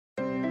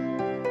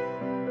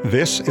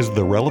This is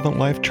the Relevant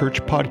Life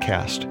Church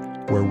podcast,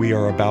 where we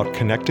are about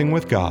connecting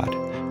with God,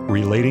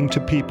 relating to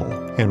people,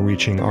 and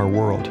reaching our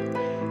world.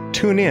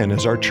 Tune in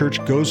as our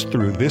church goes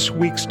through this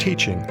week's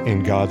teaching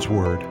in God's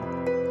Word.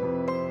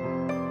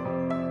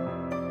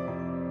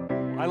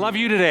 I love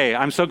you today.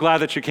 I'm so glad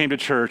that you came to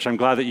church. I'm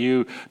glad that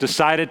you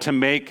decided to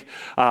make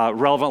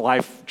Relevant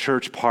Life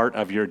Church part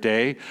of your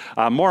day.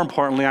 More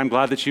importantly, I'm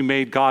glad that you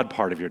made God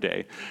part of your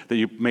day, that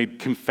you made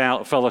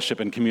fellowship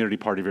and community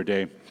part of your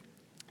day.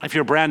 If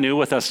you're brand new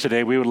with us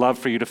today, we would love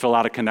for you to fill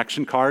out a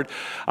connection card.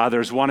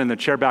 There's one in the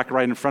chair back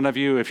right in front of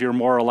you. If you're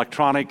more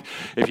electronic,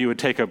 if you would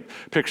take a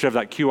picture of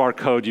that QR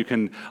code, you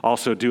can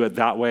also do it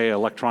that way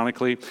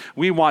electronically.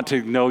 We want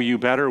to know you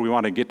better. We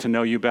want to get to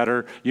know you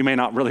better. You may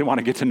not really want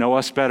to get to know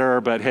us better,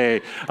 but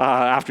hey,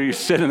 after you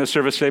sit in the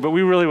service today, but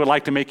we really would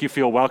like to make you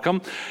feel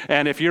welcome.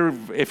 And if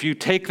you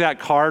take that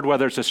card,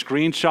 whether it's a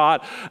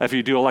screenshot, if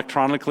you do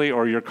electronically,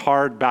 or your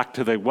card back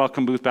to the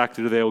welcome booth back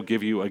there, they will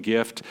give you a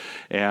gift,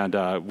 and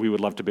we would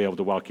love to be able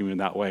to welcome you in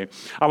that way.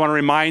 I want to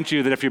remind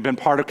you that if you've been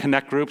part of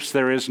Connect groups,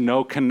 there is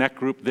no Connect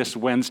group this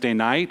Wednesday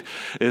night.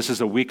 This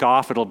is a week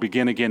off. It'll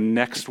begin again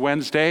next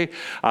Wednesday.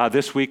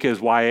 This week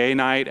is YA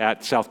night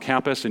at South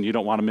Campus, and you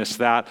don't want to miss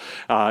that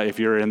if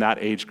you're in that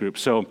age group.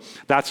 So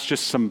that's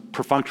just some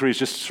perfunctories,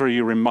 just so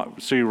you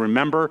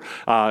remember.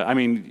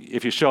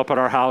 If you show up at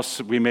our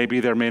house, we may be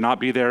there, may not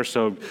be there.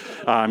 So,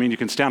 you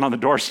can stand on the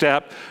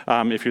doorstep.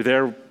 If you're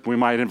there, we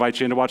might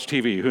invite you in to watch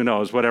TV. Who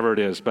knows? Whatever it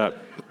is,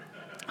 but.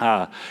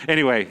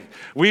 Anyway,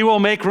 we will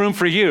make room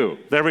for you.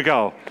 There we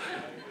go.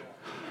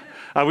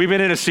 We've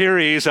been in a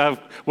series of,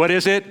 what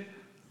is it?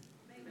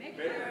 Make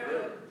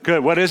room.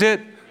 Good. What is it?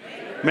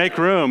 Make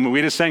room.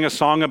 We just sang a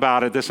song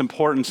about it, this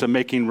importance of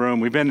making room.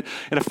 We've been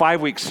in a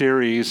 5-week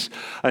series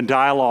and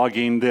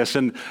dialoguing this,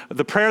 and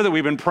the prayer that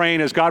we've been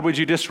praying is, God, would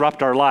you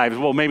disrupt our lives?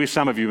 Well, maybe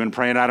some of you have been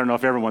praying. I don't know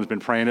if everyone's been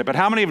praying it, but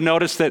how many have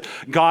noticed that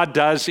God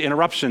does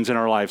interruptions in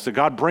our lives, that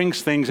God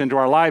brings things into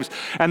our lives,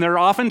 and they're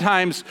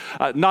oftentimes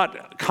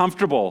not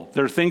comfortable.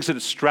 They're things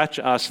that stretch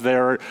us.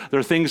 They're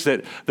things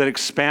that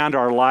expand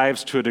our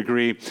lives to a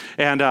degree.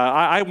 And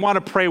I want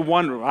to pray I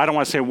don't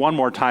want to say one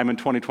more time in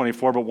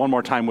 2024, but one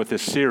more time with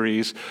this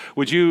series.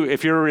 Would you,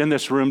 if you're in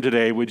this room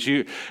today,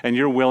 and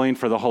you're willing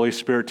for the Holy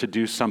Spirit to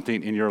do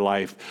something in your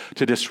life,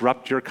 to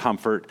disrupt your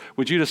comfort,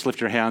 would you just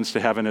lift your hands to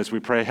heaven as we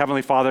pray?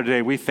 Heavenly Father,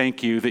 today we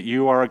thank you that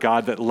you are a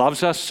God that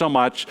loves us so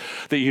much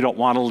that you don't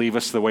want to leave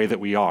us the way that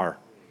we are.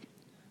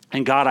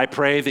 And God, I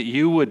pray that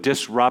you would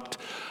disrupt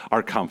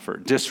our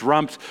comfort,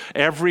 disrupt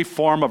every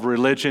form of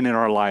religion in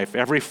our life,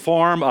 every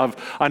form of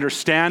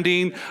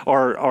understanding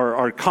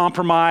or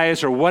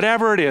compromise or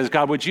whatever it is.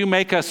 God, would you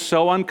make us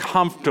so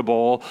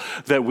uncomfortable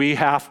that we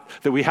have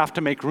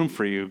to make room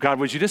for you? God,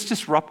 would you just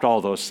disrupt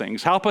all those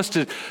things? Help us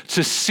to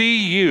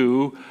see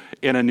you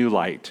in a new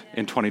light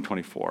in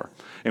 2024.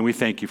 And we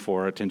thank you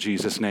for it in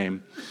Jesus'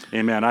 name.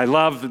 Amen. I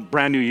love the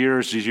brand new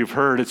years. As you've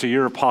heard, it's a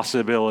year of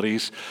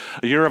possibilities,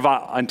 a year of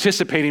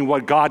anticipating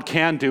what God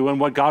can do and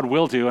what God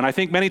will do. And I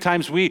think many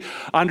times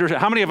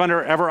how many have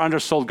ever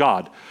undersold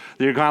God?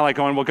 You're kind of like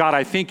going, well, God,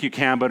 I think you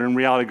can, but in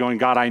reality going,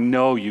 God, I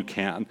know you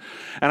can.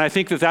 And I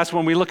think that's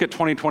when we look at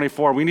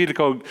 2024, we need to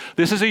go,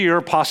 this is a year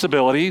of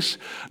possibilities,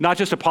 not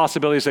just the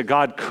possibilities that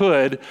God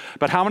could,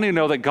 but how many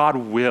know that God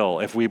will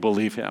if we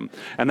believe him?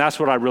 And that's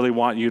what I really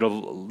want you to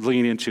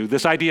lean into.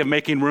 This idea of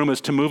making room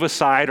is to move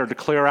aside or to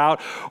clear out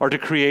or to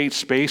create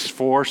space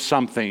for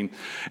something.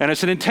 And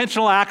it's an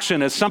intentional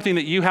action. It's something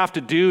that you have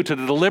to do to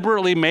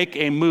deliberately make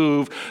a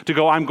move to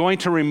go, I'm going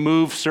to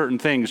remove certain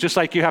things. Just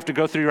like you have to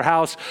go through your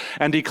house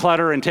and declutter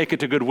and take it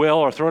to Goodwill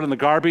or throw it in the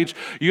garbage.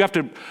 You have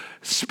to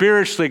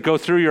spiritually go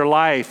through your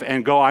life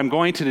and go, I'm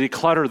going to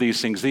declutter these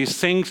things. These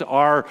things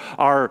are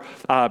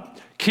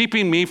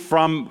keeping me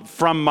from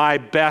my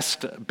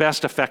best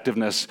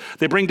effectiveness.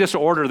 They bring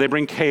disorder. They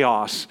bring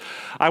chaos.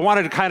 I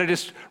wanted to kind of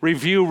just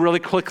review really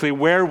quickly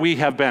where we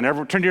have been.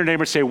 Turn to your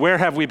neighbor and say, where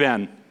have we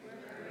been?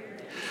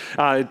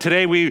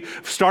 Today we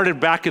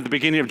started back at the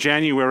beginning of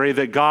January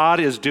that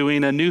God is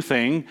doing a new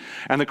thing.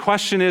 And the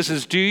question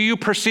is do you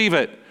perceive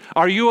it?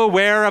 Are you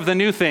aware of the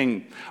new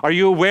thing? Are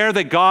you aware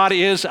that God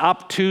is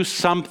up to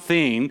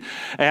something?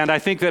 And I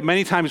think that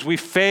many times we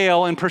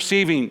fail in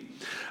perceiving.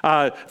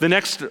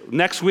 The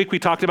next week we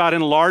talked about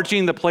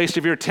enlarging the place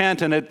of your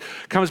tent, and it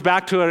comes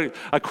back to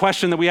a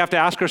question that we have to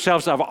ask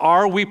ourselves of,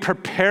 are we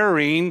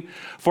preparing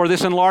for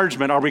this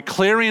enlargement? Are we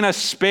clearing a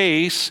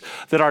space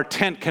that our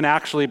tent can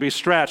actually be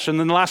stretched? And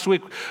then last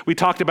week we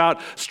talked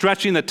about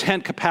stretching the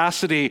tent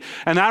capacity,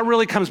 and that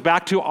really comes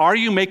back to, are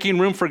you making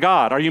room for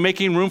God? Are you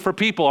making room for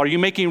people? Are you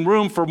making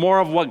room for more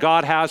of what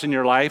God has in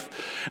your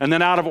life? And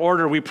then out of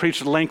order, we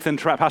preached lengthen,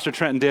 Pastor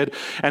Trenton did,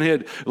 and he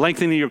had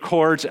lengthening your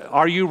cords.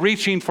 Are you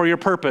reaching for your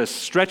purpose?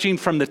 Stretching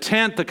from the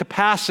tent, the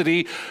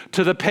capacity,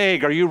 to the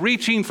peg. Are you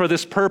reaching for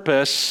this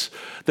purpose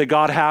that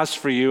God has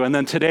for you? And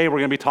then today we're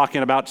going to be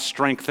talking about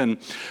strengthen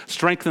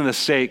the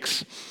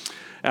stakes.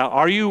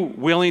 Are you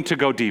willing to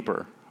go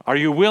deeper? Are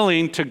you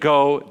willing to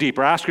go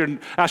deeper? Ask your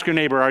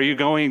neighbor, are you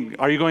going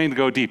to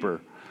go deeper?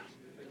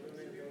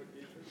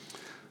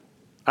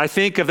 I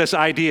think of this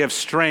idea of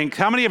strength.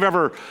 How many have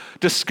ever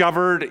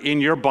discovered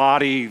in your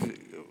body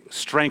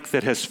strength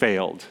that has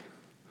failed?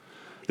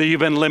 That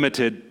you've been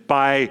limited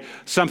by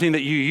something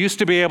that you used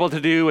to be able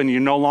to do and you're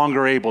no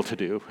longer able to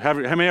do. Have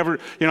many ever,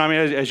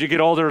 as you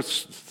get older,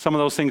 some of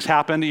those things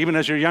happen. Even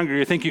as you're younger,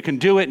 you think you can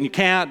do it and you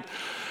can't.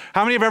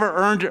 How many have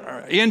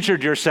ever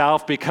injured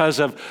yourself because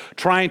of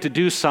trying to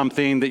do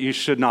something that you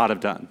should not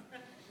have done?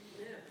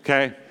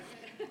 Okay?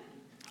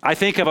 I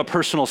think of a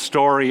personal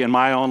story in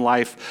my own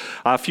life.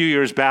 A few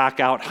years back,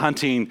 out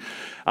hunting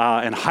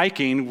and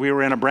hiking, we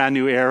were in a brand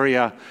new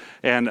area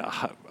and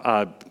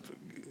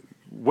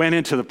went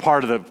into the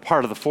part of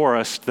the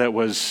forest that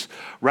was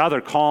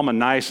rather calm and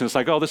nice, and it's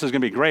like, oh, this is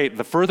going to be great.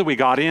 The further we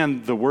got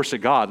in, the worse it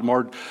got. The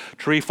more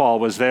tree fall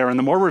was there, and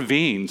the more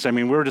ravines. I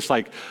mean, we were just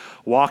like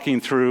walking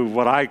through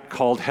what I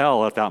called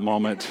hell at that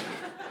moment.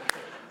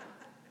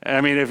 I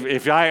mean,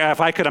 if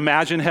I could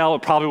imagine hell,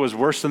 it probably was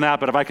worse than that,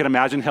 but if I could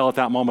imagine hell at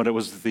that moment, it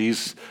was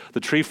the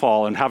tree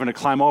fall and having to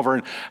climb over.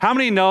 And how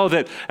many know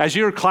that as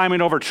you're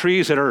climbing over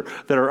trees that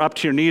are up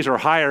to your knees or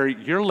higher,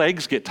 your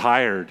legs get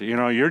tired,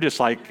 you're just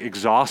like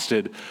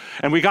exhausted.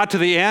 And we got to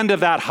the end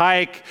of that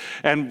hike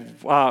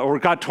or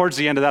got towards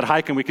the end of that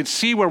hike and we could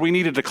see where we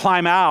needed to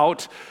climb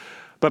out,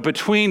 but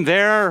between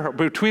where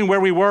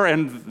we were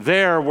and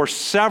there were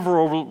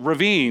several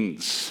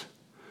ravines.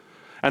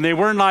 And they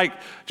weren't like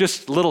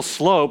just little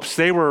slopes,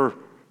 they were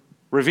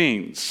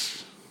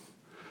ravines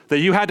that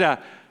you had to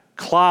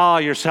claw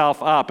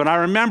yourself up. And I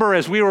remember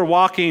as we were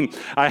walking,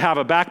 I have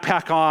a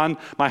backpack on,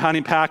 my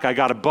hunting pack, I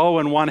got a bow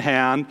in one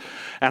hand,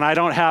 and I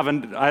don't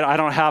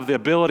have the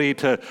ability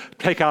to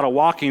take out a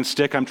walking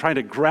stick. I'm trying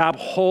to grab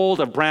hold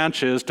of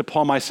branches to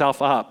pull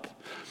myself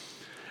up.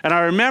 And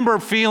I remember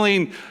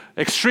feeling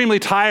extremely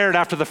tired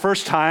after the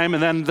first time,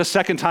 and then the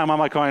second time I'm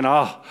like going,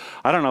 oh,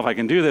 I don't know if I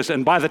can do this.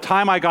 And by the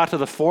time I got to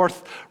the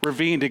fourth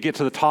ravine to get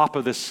to the top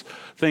of this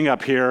thing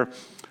up here,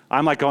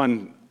 I'm like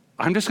going,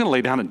 I'm just going to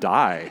lay down and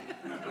die.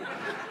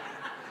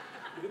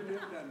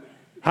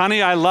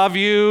 Honey, I love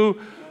you.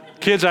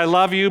 Kids, I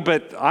love you,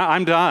 but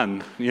I'm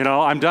done.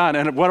 I'm done.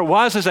 And what it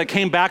was is I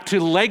came back to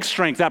leg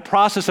strength, that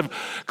process of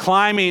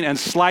climbing and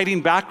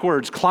sliding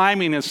backwards,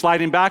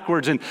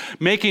 and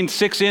making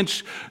six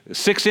inch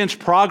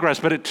progress,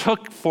 but it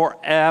took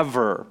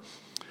forever.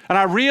 And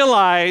I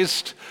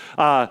realized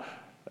at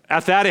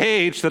that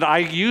age that I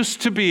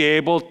used to be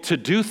able to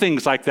do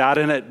things like that,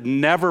 and it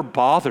never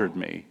bothered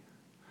me.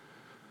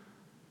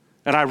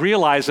 And I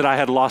realized that I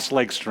had lost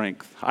leg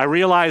strength. I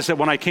realized that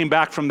when I came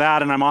back from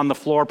that and I'm on the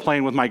floor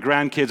playing with my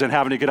grandkids and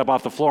having to get up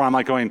off the floor, I'm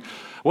like going,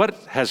 what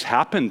has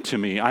happened to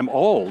me? I'm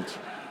old.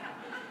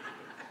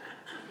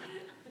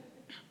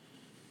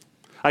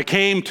 I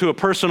came to a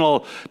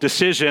personal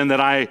decision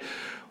that I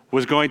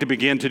was going to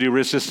begin to do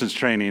resistance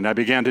training. I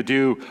began to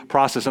do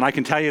process, and I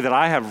can tell you that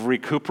I have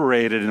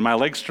recuperated in my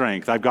leg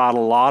strength. I've got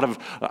a lot of,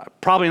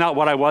 probably not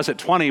what I was at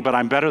 20, but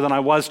I'm better than I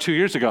was 2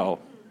 years ago.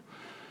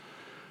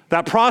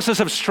 That process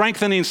of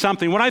strengthening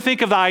something. When I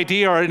think of the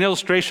idea or an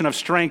illustration of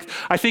strength,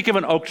 I think of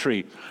an oak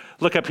tree.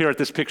 Look up here at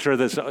this picture of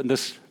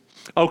this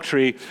oak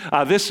tree.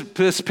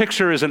 This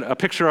picture is a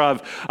picture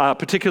of a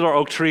particular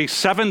oak tree,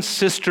 Seven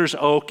Sisters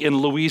Oak in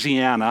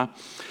Louisiana.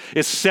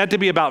 It's said to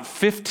be about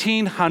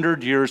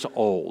 1,500 years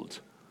old.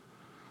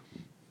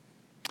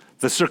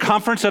 The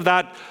circumference of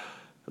that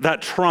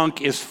trunk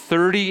is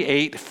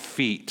 38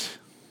 feet.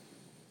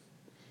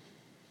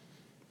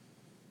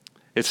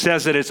 It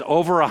says that it's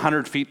over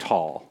 100 feet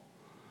tall.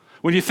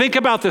 When you think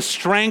about the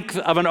strength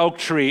of an oak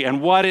tree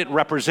and what it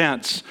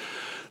represents,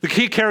 the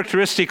key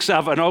characteristics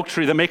of an oak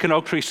tree that make an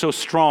oak tree so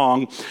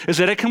strong is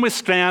that it can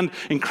withstand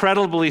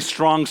incredibly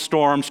strong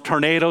storms,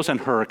 tornadoes,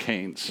 and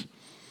hurricanes.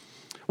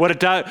 What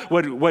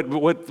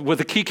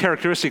the key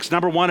characteristics,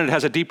 number one, it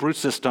has a deep root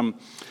system.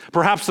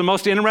 Perhaps the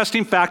most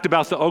interesting fact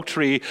about the oak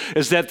tree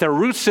is that their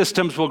root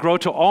systems will grow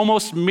to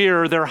almost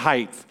mirror their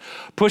height,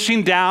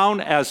 pushing down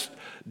as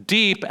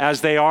deep as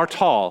they are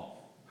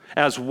tall,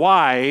 as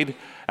wide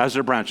as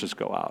their branches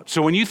go out.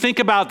 So when you think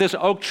about this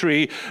oak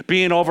tree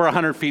being over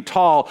 100 feet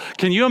tall,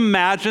 can you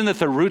imagine that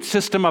the root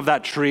system of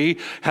that tree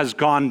has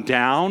gone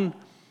down?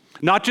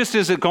 Not just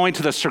is it going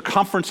to the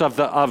circumference of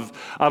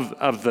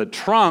the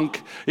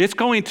trunk, it's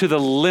going to the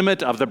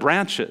limit of the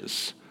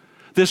branches.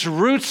 This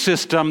root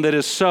system that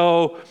is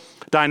so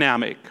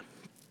dynamic.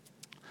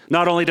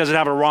 Not only does it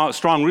have a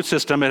strong root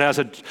system,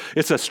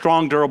 it's a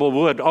strong, durable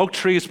wood. Oak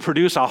trees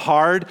produce a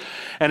hard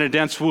and a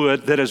dense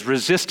wood that is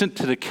resistant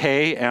to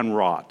decay and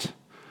rot.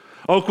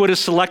 Oak wood is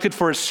selected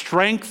for its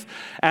strength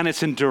and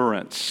its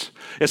endurance.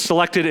 It's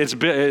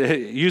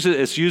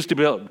used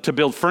to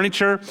build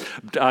furniture,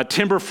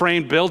 timber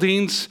frame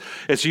buildings.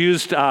 It's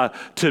used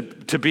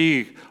to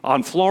be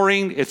on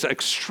flooring. It's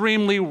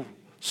extremely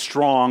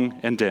strong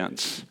and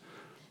dense.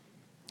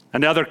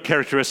 Another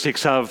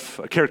characteristic of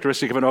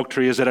an oak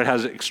tree is that it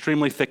has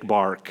extremely thick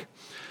bark.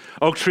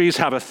 Oak trees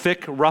have a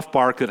thick, rough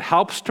bark that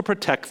helps to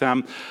protect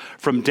them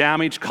from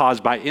damage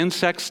caused by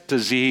insects,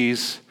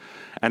 disease,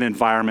 and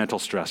environmental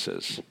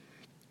stresses.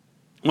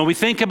 When we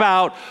think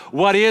about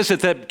what is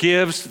it that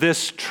gives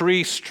this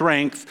tree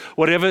strength,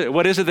 what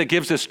is it that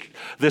gives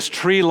this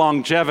tree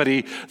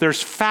longevity,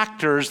 there's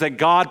factors that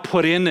God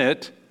put in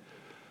it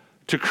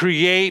to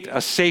create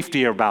a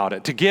safety about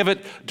it, to give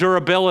it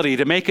durability,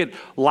 to make it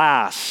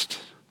last.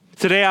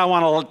 Today I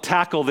want to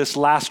tackle this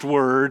last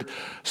word,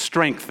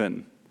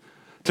 strengthen.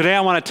 Today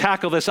I want to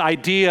tackle this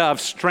idea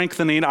of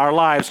strengthening our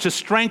lives. To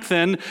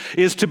strengthen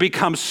is to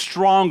become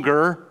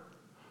stronger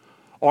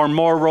or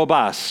more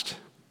robust.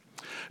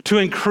 To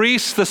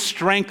increase the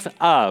strength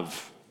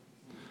of.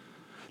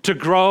 To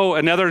grow,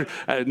 another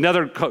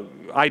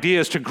idea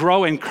is to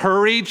grow in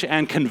courage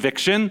and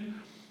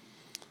conviction.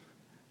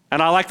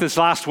 And I like this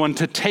last one,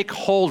 to take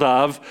hold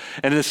of,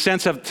 and in the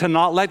sense of to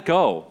not let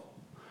go.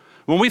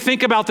 When we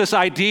think about this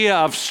idea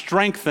of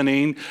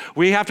strengthening,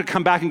 we have to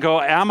come back and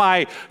go, am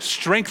I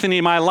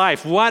strengthening my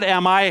life? What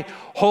am I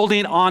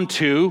holding on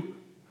to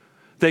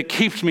that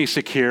keeps me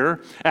secure?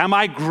 Am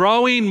I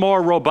growing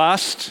more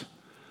robust?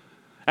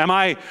 Am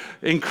I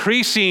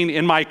increasing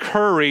in my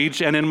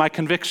courage and in my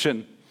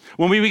conviction?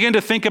 When we begin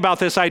to think about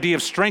this idea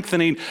of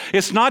strengthening,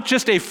 it's not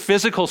just a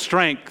physical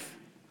strength.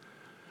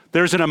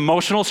 There's an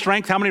emotional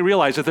strength. How many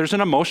realize that there's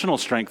an emotional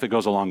strength that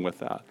goes along with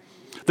that?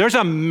 There's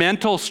a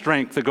mental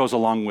strength that goes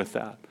along with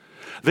that.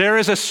 There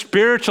is a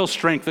spiritual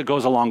strength that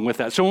goes along with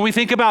that. So when we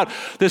think about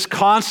this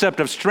concept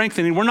of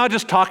strengthening, we're not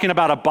just talking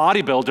about a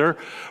bodybuilder.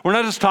 We're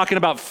not just talking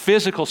about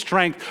physical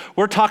strength.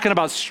 We're talking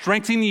about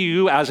strengthening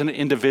you as an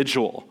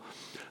individual.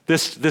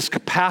 This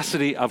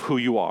capacity of who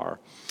you are.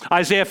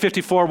 Isaiah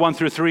 54,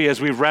 1-3, as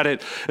we've read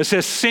it, it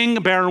says,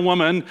 "Sing, barren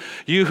woman,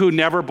 you who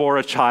never bore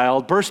a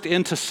child. Burst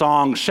into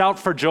song, shout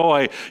for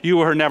joy, you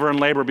who are never in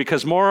labor,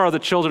 because more are the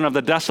children of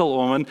the desolate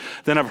woman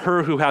than of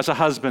her who has a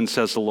husband,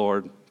 says the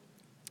Lord."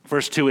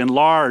 Verse 2,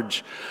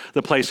 "Enlarge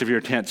the place of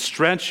your tent.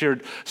 Stretch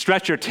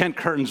your tent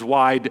curtains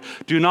wide.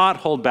 Do not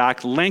hold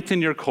back.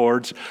 Lengthen your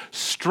cords.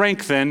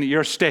 Strengthen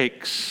your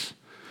stakes.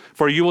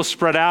 For you will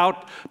spread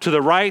out to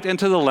the right and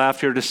to the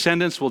left. Your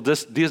descendants will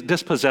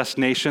dispossess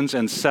nations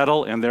and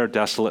settle in their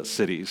desolate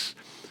cities."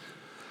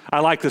 I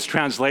like this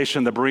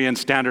translation. The Berean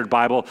Standard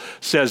Bible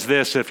says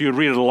this. If you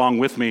read it along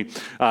with me,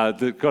 go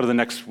to the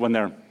next one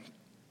there.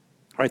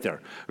 Right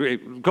there.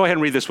 Go ahead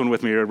and read this one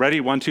with me.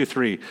 Ready? 1, 2,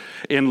 3.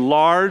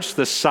 "Enlarge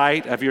the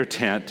site of your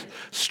tent.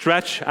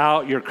 Stretch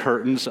out your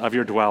curtains of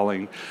your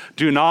dwelling.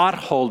 Do not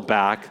hold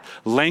back.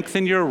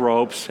 Lengthen your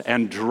ropes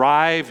and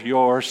drive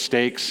your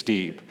stakes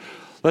deep."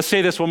 Let's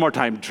say this one more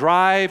time.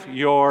 Drive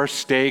your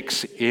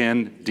stakes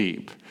in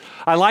deep.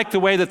 I like the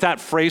way that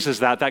phrases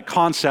that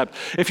concept.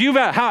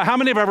 How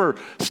many have ever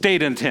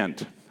stayed in a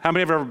tent? How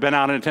many have ever been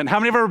out in a tent? How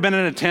many have ever been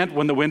in a tent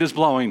when the wind is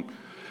blowing?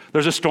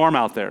 There's a storm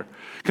out there.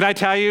 Can I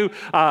tell you,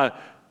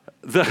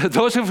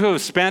 those who have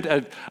spent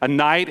a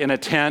night in a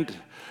tent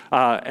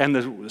and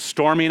the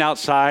storming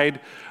outside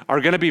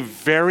are going to be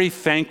very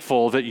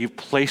thankful that you've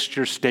placed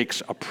your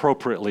stakes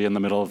appropriately in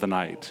the middle of the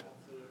night.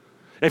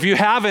 If you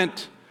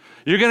haven't,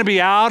 you're going to be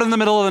out in the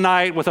middle of the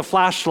night with a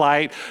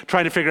flashlight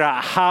trying to figure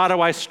out, how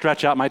do I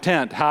stretch out my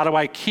tent? How do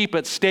I keep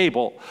it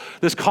stable?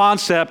 This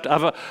concept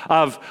of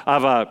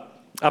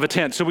a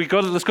tent. So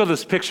let's go to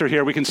this picture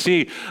here. We can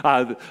see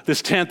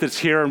this tent that's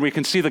here, and we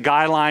can see the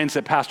guy lines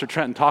that Pastor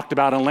Trenton talked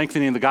about and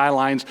lengthening the guy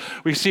lines.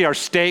 We see our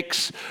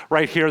stakes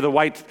right here,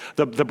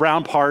 the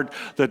brown part.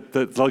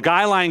 The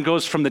guy line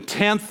goes from the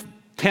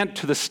tent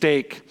to the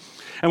stake.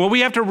 And what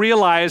we have to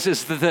realize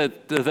is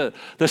that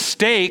the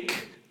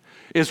stake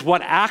is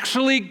what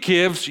actually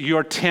gives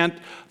your tent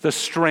the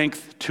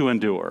strength to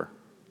endure.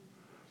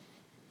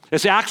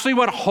 It's actually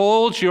what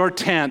holds your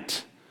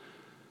tent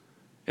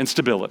in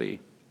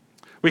stability.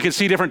 We can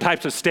see different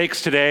types of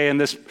stakes today in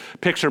this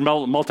picture,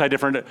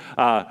 multi-different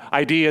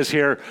ideas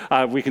here.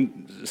 We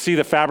can see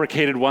the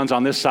fabricated ones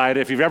on this side.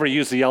 If you've ever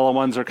used the yellow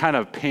ones, they're kind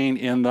of pain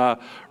in the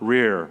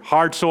rear.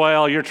 Hard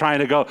soil, you're trying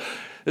to go.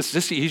 It's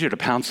just easier to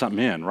pound something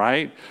in,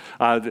 right?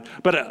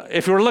 But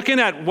if we're looking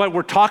at what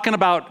we're talking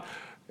about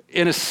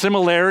in a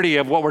similarity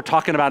of what we're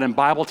talking about in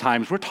Bible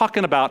times, we're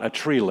talking about a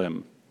tree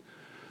limb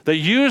that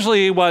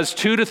usually was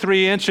 2 to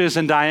 3 inches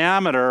in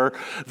diameter,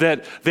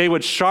 that they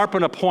would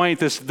sharpen a point.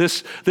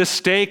 This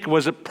stake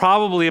was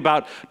probably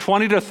about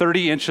 20 to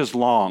 30 inches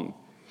long,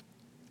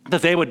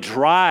 that they would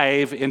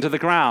drive into the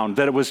ground,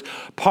 that it was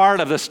part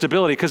of the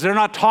stability, because they're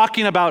not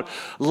talking about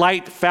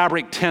light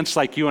fabric tents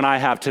like you and I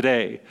have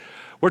today.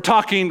 We're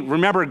talking,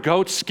 remember,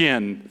 goat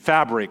skin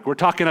fabric. We're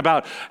talking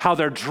about how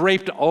they're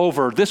draped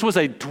over. This was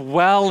a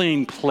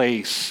dwelling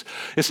place.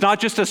 It's not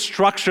just a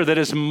structure that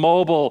is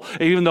mobile,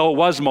 even though it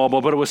was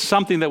mobile, but it was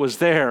something that was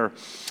there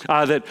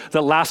that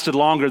lasted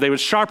longer. They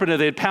would sharpen it,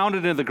 they'd pound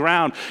it into the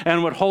ground,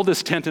 and would hold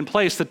this tent in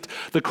place.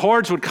 The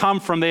cords would come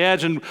from the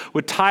edge and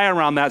would tie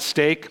around that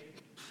stake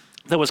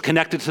that was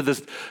connected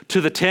to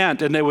the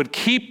tent, and they would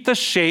keep the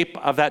shape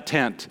of that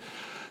tent.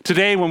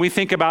 Today, when we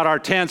think about our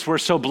tents, we're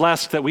so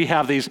blessed that we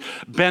have these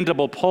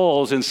bendable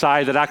poles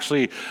inside that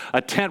actually a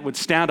tent would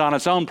stand on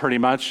its own pretty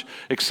much,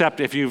 except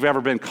if you've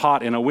ever been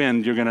caught in a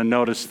wind, you're going to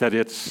notice that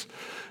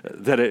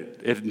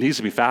it needs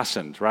to be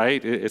fastened,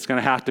 right? It's going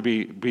to have to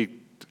be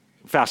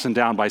fastened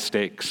down by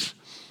stakes.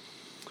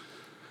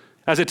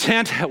 As a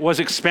tent was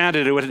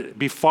expanded, it would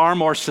be far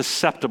more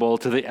susceptible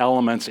to the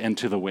elements and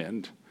to the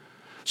wind.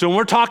 So when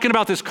we're talking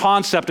about this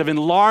concept of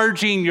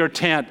enlarging your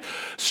tent,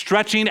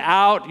 stretching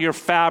out your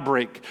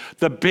fabric,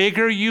 the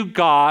bigger you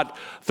got,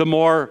 the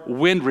more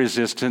wind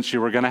resistance you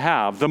were going to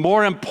have. The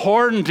more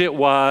important it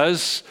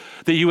was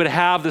that you would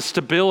have the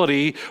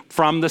stability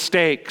from the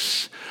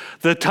stakes.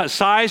 The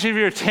size of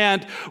your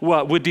tent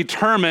would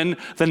determine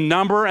the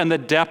number and the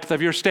depth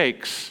of your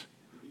stakes.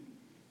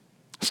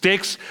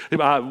 Stakes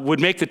would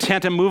make the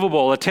tent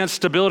immovable. The tent's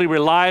stability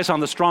relies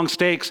on the strong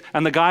stakes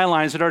and the guy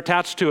lines that are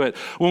attached to it.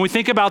 When we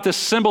think about this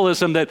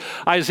symbolism that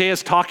Isaiah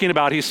is talking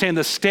about, he's saying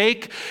the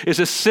stake is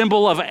a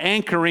symbol of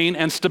anchoring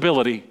and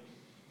stability.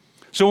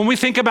 So when we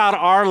think about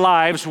our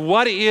lives,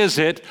 what is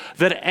it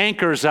that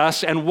anchors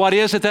us and what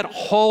is it that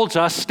holds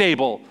us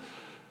stable?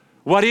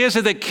 What is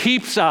it that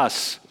keeps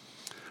us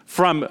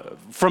from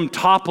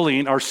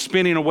toppling or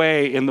spinning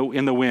away in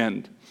the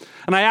wind?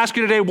 And I ask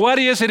you today, what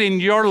is it in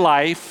your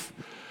life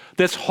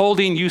that's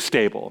holding you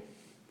stable?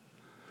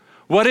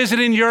 What is it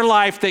in your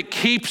life that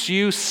keeps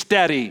you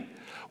steady?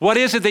 What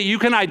is it that you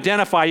can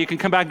identify? You can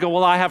come back and go,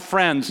 well, I have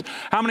friends.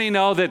 How many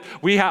know that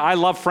I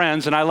love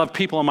friends and I love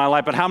people in my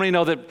life, but how many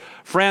know that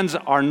friends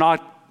are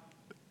not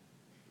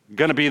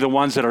going to be the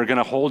ones that are going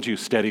to hold you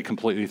steady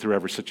completely through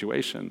every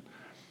situation?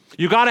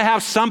 You got to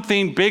have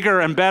something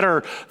bigger and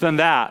better than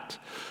that.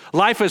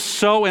 Life is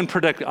so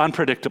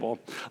unpredictable.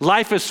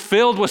 Life is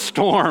filled with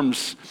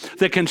storms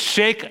that can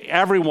shake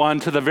everyone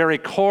to the very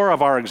core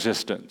of our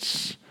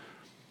existence.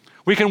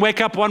 We can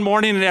wake up one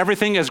morning and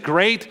everything is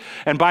great,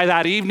 and by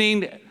that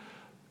evening,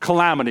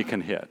 calamity can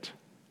hit.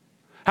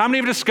 How many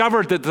have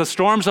discovered that the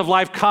storms of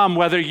life come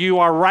whether you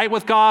are right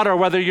with God or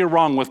whether you're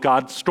wrong with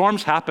God?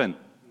 Storms happen.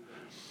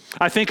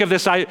 I think of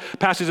this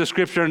passage of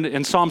scripture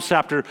in Psalms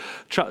chapter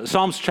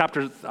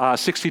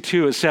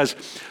 62. It says,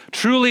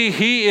 "Truly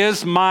he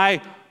is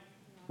my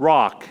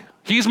rock.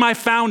 He's my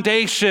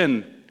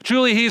foundation.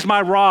 Truly he's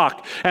my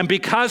rock. And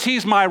because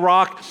he's my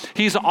rock,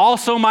 he's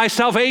also my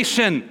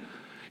salvation."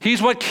 He's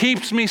what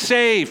keeps me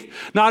safe.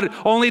 Not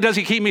only does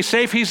he keep me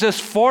safe, he's this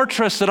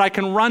fortress that I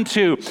can run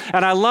to.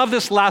 And I love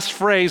this last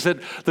phrase that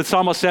the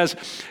psalmist says,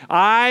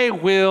 "I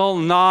will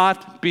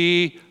not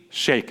be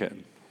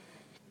shaken."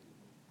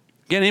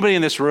 Can anybody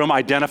in this room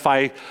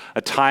identify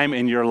a time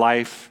in your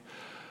life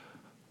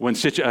when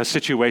a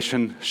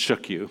situation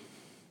shook you?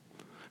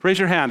 Raise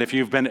your hand if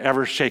you've been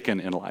ever shaken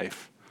in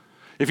life.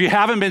 If you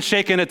haven't been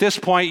shaken at this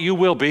point, you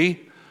will be.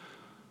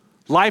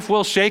 Life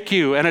will shake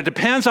you, and it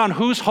depends on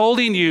who's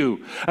holding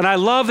you. And I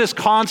love this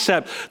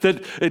concept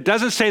that it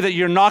doesn't say that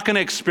you're not going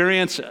to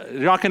experience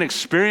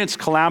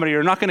calamity,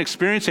 you're not going to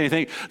experience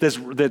anything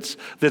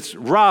that's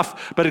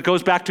rough, but it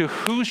goes back to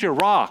who's your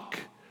rock,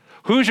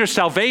 who's your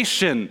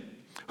salvation,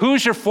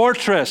 who's your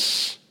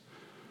fortress.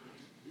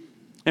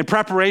 In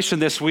preparation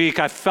this week,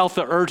 I felt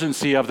the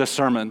urgency of this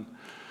sermon.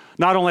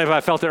 Not only have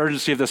I felt the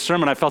urgency of this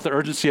sermon, I felt the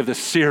urgency of this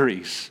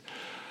series.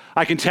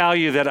 I can tell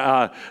you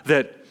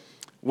that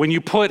when you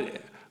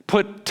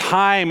put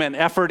time and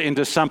effort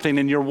into something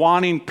and you're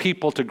wanting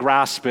people to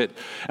grasp it,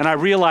 and I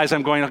realize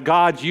I'm going,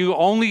 God,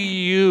 only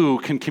you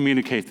can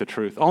communicate the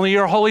truth. Only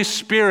your Holy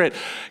Spirit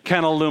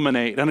can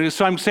illuminate. And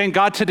so I'm saying,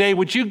 God, today,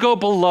 would you go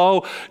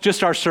below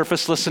just our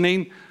surface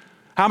listening?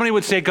 How many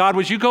would say, God,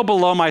 would you go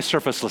below my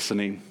surface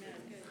listening?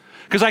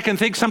 Because I can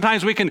think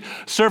sometimes we can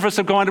surface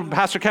of going to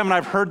Pastor Kevin,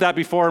 I've heard that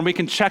before, and we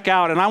can check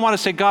out. And I want to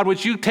say, God,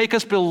 would you take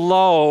us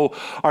below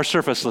our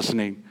surface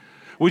listening?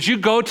 Would you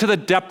go to the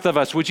depth of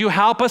us? Would you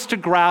help us to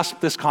grasp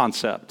this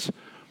concept?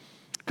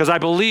 Because I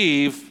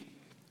believe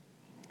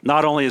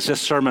not only is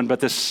this sermon, but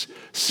this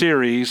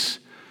series,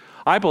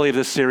 I believe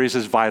this series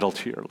is vital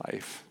to your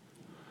life.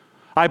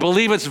 I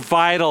believe it's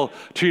vital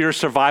to your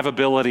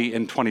survivability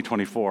in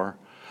 2024.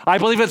 I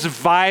believe it's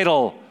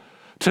vital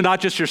to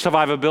not just your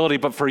survivability,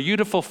 but for you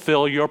to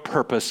fulfill your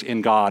purpose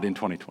in God in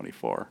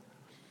 2024.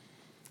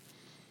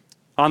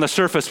 On the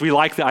surface, we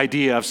like the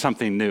idea of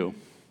something new.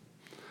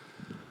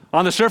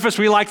 On the surface,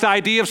 we like the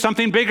idea of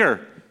something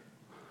bigger.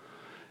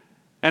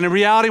 And in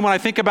reality, when I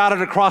think about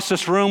it across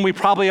this room, we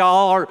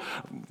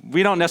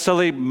don't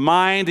necessarily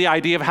mind the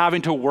idea of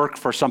having to work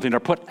for something or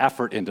put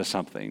effort into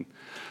something.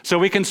 So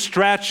we can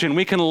stretch and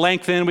we can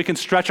lengthen, we can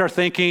stretch our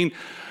thinking.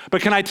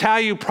 But can I tell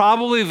you,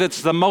 probably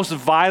that's the most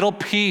vital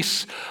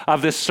piece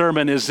of this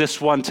sermon is this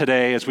one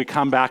today as we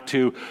come back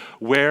to,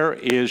 where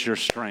is your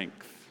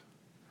strength?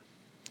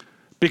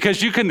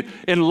 Because you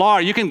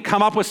can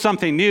come up with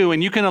something new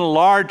and you can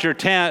enlarge your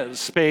tent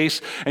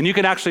space and you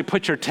can actually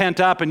put your tent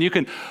up and you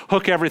can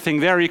hook everything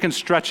there. You can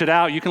stretch it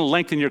out. You can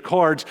lengthen your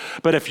cords.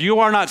 But if you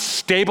are not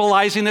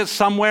stabilizing it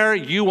somewhere,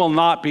 you will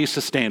not be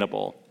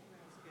sustainable.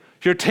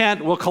 Your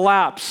tent will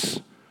collapse.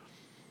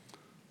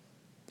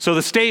 So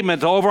the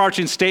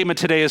overarching statement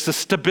today is the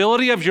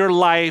stability of your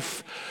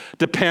life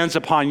depends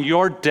upon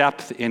your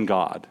depth in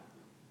God.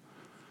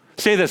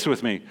 Say this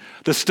with me.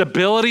 The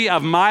stability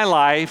of my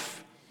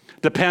life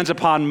depends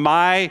upon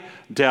my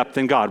depth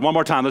in God. One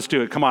more time, let's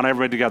do it. Come on,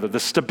 everybody together. The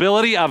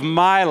stability of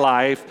my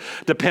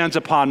life depends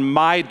upon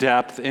my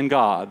depth in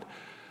God.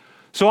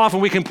 So often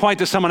we can point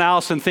to someone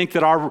else and think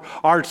that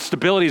our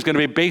stability is going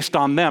to be based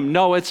on them.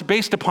 No, it's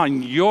based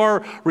upon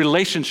your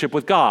relationship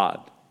with God.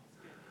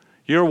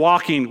 You're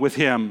walking with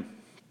Him.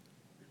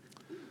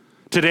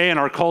 Today in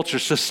our culture,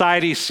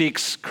 society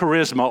seeks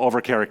charisma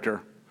over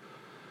character.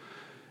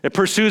 It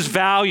pursues it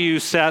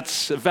values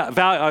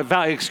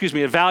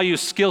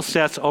skill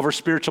sets over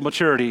spiritual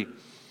maturity.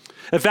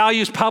 It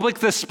values public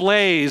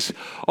displays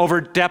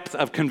over depth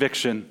of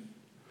conviction.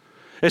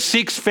 It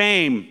seeks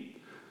fame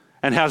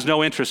and has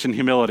no interest in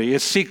humility.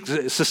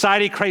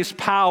 Society craves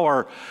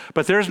power,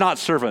 but there's not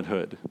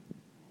servanthood.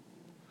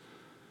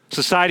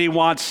 Society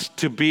wants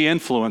to be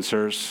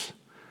influencers,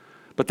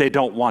 but they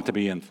don't want to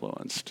be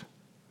influenced.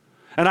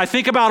 And I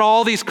think about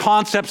all these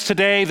concepts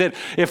today that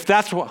if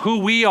that's who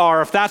we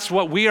are, if that's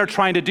what we are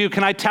trying to do,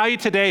 can I tell you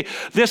today,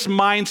 this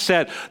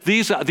mindset,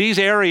 these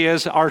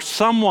areas are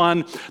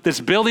someone that's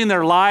building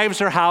their lives,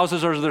 their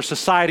houses, or their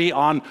society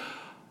on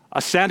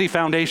a sandy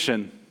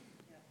foundation,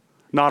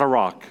 not a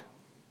rock.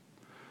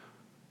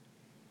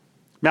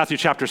 Matthew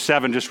chapter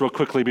 7, just real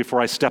quickly before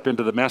I step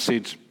into the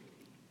message,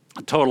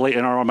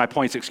 my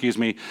points,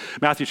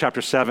 Matthew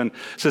chapter 7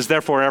 says,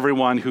 therefore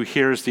everyone who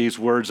hears these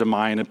words of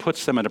mine and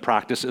puts them into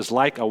practice is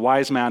like a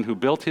wise man who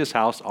built his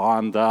house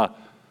on the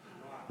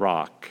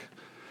rock.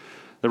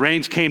 The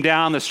rains came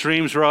down, the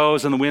streams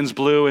rose, and the winds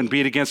blew and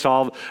beat against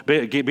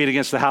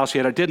the house,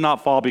 yet it did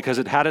not fall because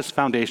it had its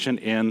foundation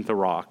in the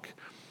rock.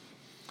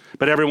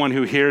 But everyone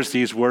who hears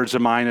these words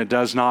of mine and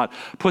does not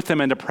put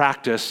them into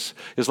practice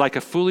is like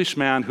a foolish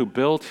man who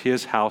built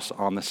his house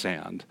on the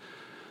sand.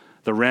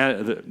 The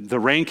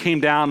rain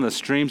came down, the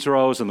streams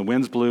rose, and the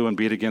winds blew and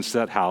beat against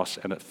that house,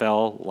 and it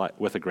fell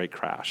with a great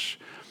crash.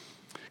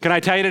 Can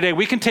I tell you today,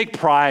 we can take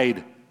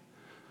pride.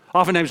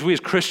 Oftentimes we as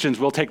Christians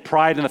will take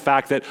pride in the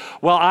fact that,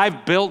 well,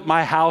 I've built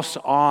my house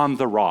on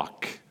the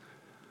rock.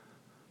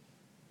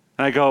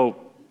 And I go,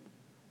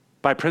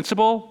 by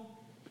principle,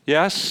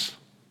 yes.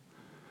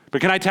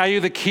 But can I tell you,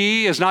 the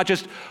key is not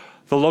just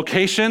the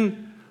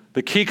location.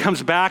 The key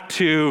comes back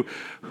to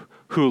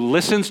who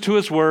listens to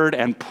his word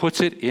and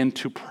puts it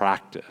into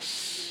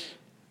practice.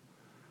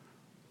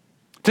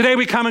 Today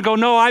we come and go,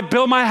 no, I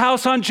built my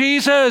house on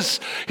Jesus.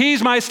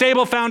 He's my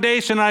stable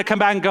foundation. And I come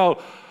back and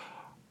go,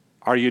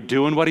 are you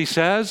doing what he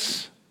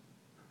says?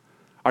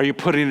 Are you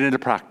putting it into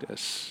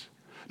practice?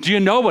 Do you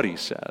know what he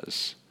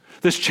says?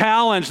 This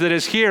challenge that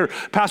is here,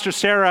 Pastor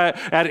Sarah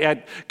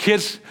at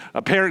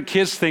Parent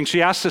Kids thing,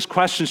 she asked this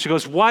question. She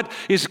goes, what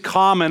is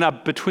common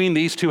between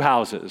these two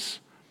houses?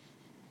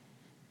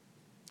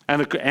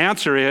 And the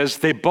answer is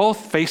they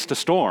both faced a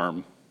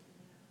storm.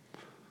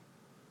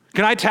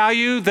 Can I tell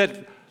you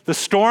that the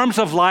storms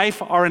of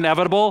life are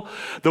inevitable?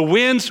 The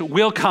winds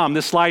will come.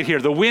 This slide here,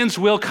 the winds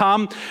will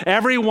come.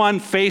 Everyone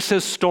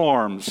faces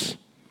storms.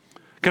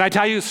 Can I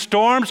tell you,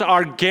 storms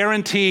are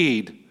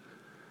guaranteed,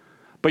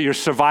 but your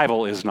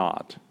survival is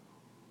not.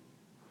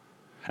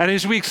 And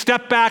as we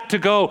step back to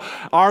go,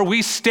 are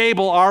we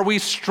stable? Are we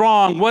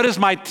strong? What is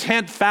my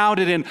tent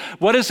founded in?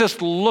 What does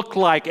this look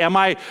like? Are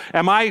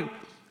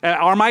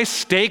my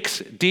stakes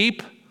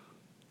deep?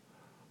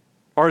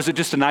 Or is it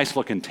just a nice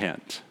looking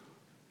tent?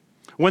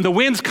 When the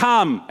winds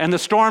come and the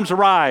storms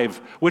arrive,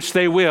 which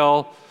they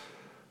will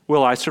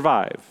I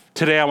survive?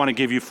 Today I want to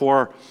give you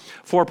four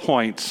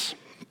points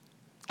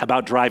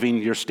about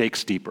driving your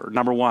stakes deeper.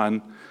 Number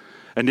one,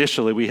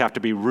 initially we have to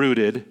be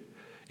rooted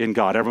in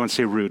God. Everyone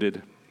say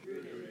rooted.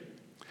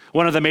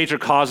 One of the major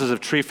causes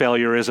of tree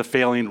failure is a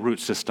failing root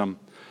system.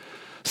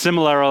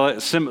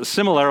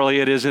 Similarly,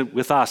 it is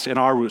with us in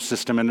our root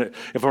system, and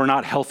if we're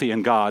not healthy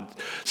in God.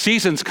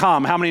 Seasons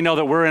come. How many know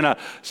that we're in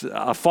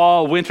a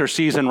fall, winter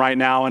season right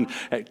now? And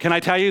can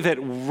I tell you that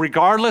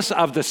regardless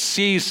of the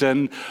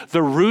season,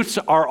 the roots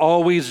are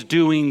always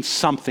doing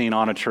something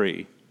on a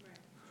tree.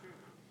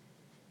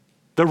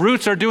 The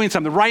roots are doing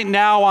something right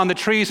now on the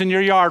trees in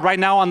your yard, right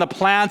now on the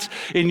plants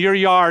in your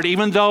yard.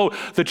 Even though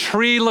the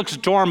tree looks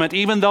dormant,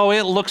 even though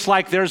it looks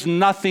like there's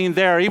nothing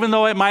there, even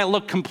though it might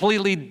look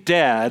completely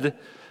dead,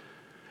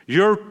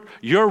 your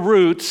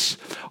roots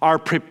are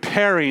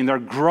preparing, they're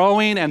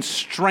growing and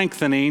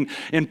strengthening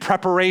in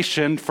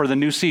preparation for the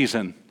new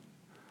season.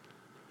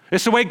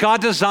 It's the way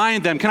God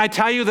designed them. Can I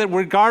tell you that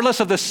regardless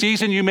of the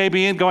season you may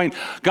be in, going,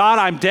 God,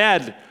 I'm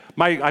dead,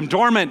 I'm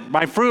dormant,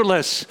 I'm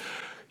fruitless.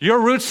 Your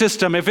root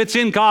system, if it's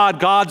in God,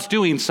 God's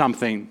doing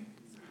something.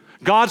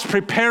 God's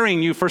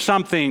preparing you for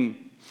something.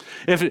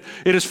 If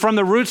it is from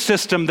the root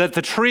system that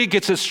the tree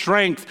gets its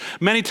strength,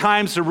 many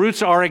times the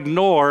roots are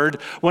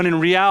ignored when in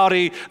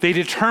reality they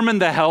determine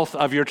the health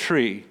of your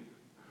tree.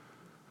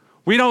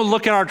 We don't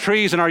look at our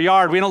trees in our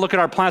yard, we don't look at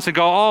our plants and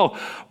go, oh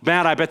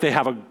man, I bet they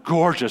have a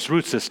gorgeous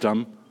root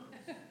system.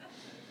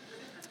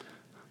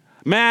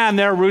 Man,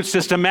 their root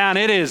system, man,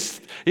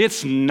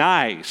 it's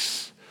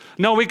nice.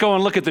 No, we go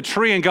and look at the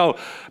tree and go,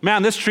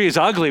 man, this tree is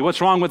ugly.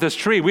 What's wrong with this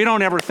tree? We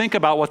don't ever think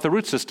about what the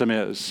root system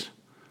is.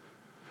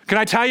 Can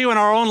I tell you, in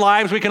our own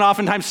lives, we can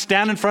oftentimes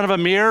stand in front of a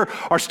mirror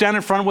or stand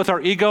in front with our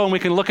ego and we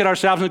can look at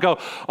ourselves and go,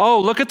 oh,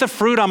 look at the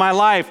fruit on my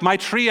life. My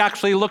tree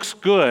actually looks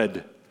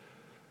good.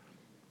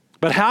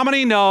 But how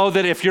many know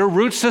that if your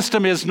root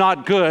system is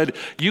not good,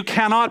 you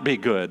cannot be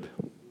good?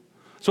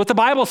 That's what the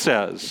Bible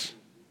says.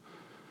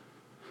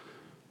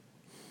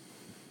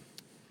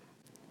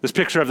 This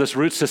picture of this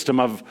root system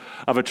of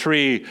a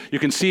tree, you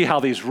can see how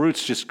these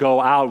roots just go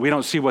out. We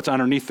don't see what's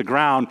underneath the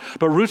ground,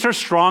 but roots are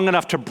strong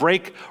enough to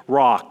break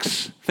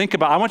rocks.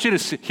 I want you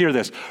to hear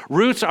this.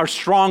 Roots are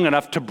strong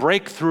enough to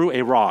break through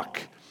a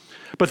rock,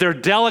 but they're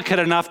delicate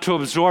enough to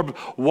absorb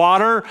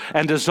water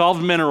and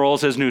dissolved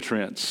minerals as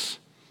nutrients.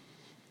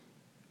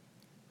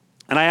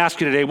 And I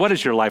ask you today, what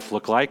does your life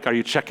look like? Are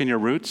you checking your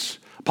roots?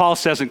 Paul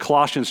says in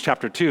Colossians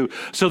chapter 2,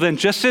 so then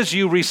just as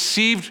you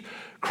received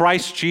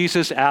Christ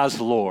Jesus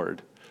as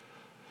Lord,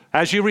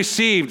 as you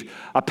received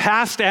a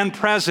past and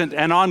present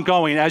and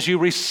ongoing, as you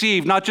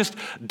received, not just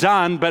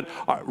done, but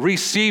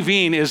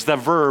receiving is the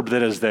verb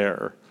that is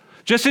there.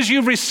 Just as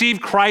you've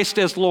received Christ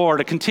as Lord,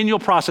 a continual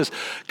process,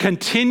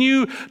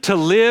 continue to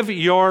live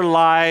your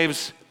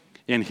lives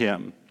in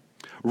Him,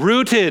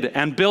 rooted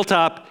and built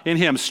up in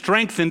Him,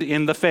 strengthened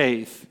in the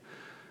faith.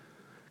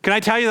 Can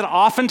I tell you that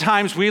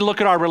oftentimes we look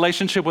at our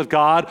relationship with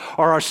God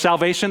or our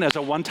salvation as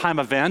a one-time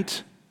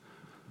event?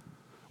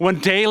 When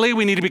daily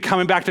we need to be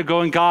coming back to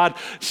going, God,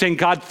 saying,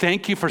 God,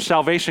 thank you for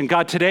salvation.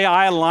 God, today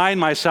I align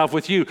myself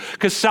with you.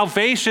 Because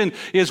salvation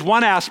is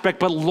one aspect,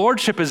 but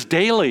lordship is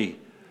daily.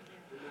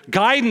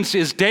 Guidance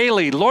is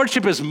daily.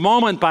 Lordship is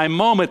moment by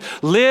moment.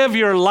 Live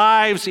your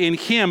lives in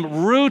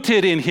Him,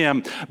 rooted in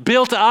Him,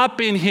 built up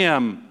in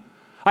Him.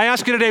 I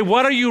ask you today,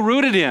 what are you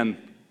rooted in?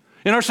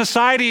 In our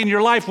society, in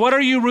your life, what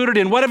are you rooted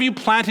in? What have you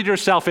planted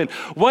yourself in?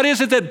 What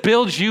is it that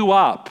builds you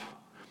up?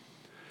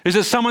 Is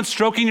it someone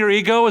stroking your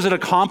ego? Is it a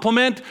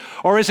compliment?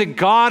 Or is it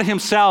God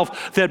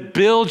Himself that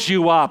builds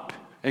you up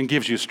and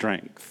gives you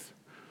strength?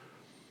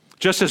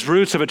 Just as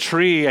roots of a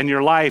tree and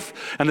your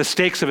life and the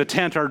stakes of a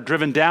tent are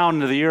driven down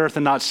into the earth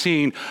and not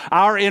seen,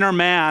 our inner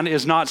man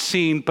is not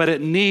seen, but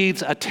it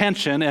needs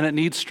attention and it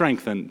needs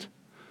strengthened.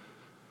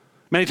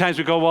 Many times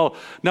we go, well,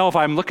 no, if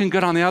I'm looking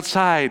good on the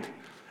outside,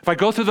 if I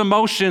go through the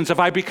motions, if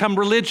I become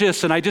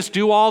religious and I just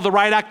do all the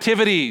right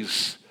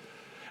activities,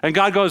 and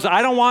God goes,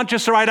 I don't want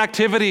just the right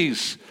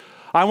activities.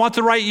 I want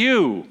the right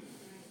you.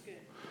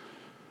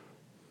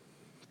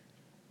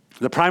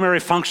 The primary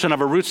function of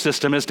a root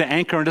system is to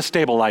anchor and to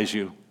stabilize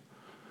you.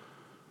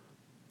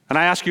 And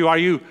I ask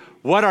you,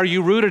 what are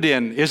you rooted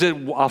in? Is it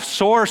a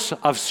source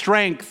of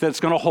strength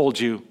that's going to hold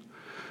you?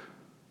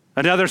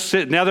 Another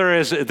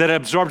is that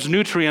absorbs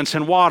nutrients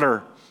and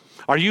water.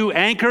 Are you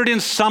anchored in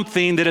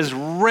something that is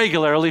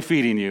regularly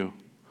feeding you?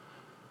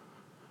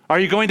 Are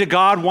you going to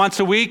God once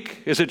a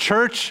week? Is it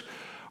church?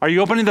 Are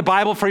you opening the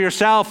Bible for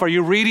yourself? Are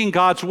you reading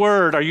God's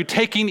Word? Are you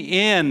taking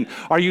in?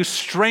 Are you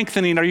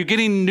strengthening? Are you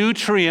getting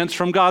nutrients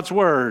from God's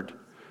Word?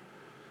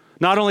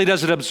 Not only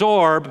does it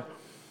absorb,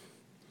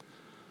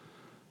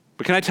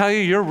 but can I tell you,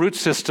 your root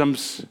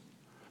systems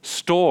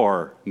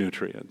store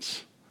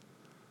nutrients.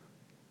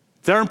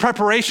 They're in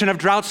preparation of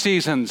drought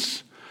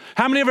seasons.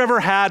 How many have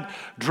ever had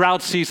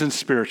drought seasons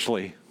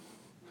spiritually?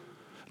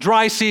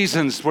 Dry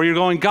seasons where you're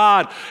going,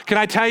 God, can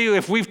I tell you,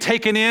 if we've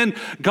taken in,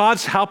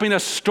 God's helping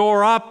us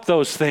store up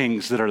those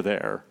things that are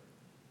there.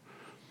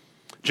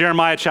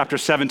 Jeremiah chapter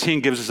 17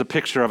 gives us a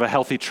picture of a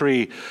healthy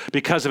tree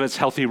because of its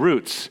healthy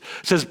roots.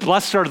 It says,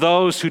 blessed are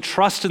those who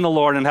trust in the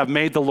Lord and have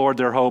made the Lord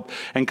their hope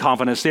and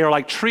confidence. They are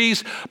like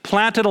trees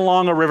planted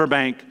along a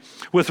riverbank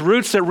with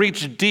roots that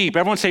reach deep.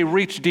 Everyone say,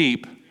 reach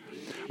deep.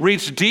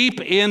 Reach deep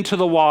into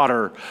the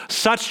water.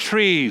 Such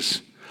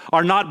trees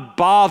are not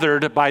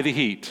bothered by the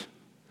heat.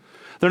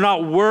 They're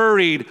not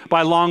worried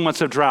by long months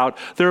of drought.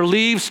 Their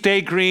leaves stay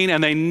green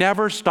and they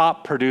never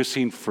stop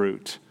producing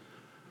fruit.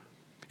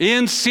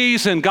 In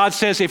season, God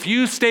says, if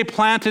you stay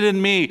planted in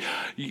me,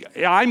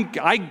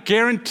 I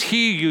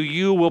guarantee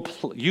you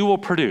will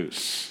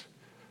produce.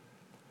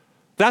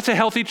 That's a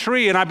healthy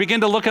tree. And I begin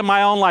to look at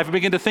my own life. I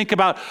begin to think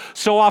about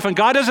so often,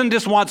 God doesn't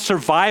just want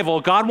survival.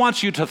 God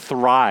wants you to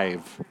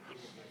thrive.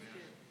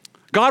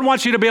 God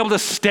wants you to be able to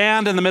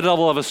stand in the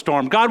middle of a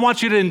storm. God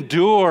wants you to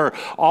endure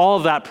all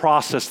of that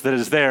process that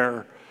is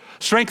there.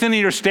 Strengthening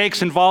your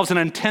stakes involves an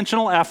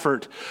intentional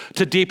effort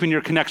to deepen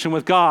your connection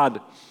with God.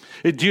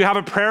 Do you have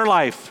a prayer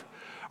life?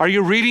 Are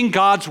you reading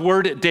God's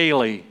word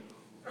daily?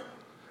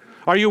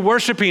 Are you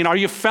worshiping? Are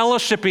you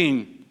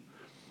fellowshipping?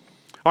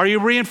 Are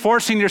you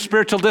reinforcing your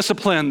spiritual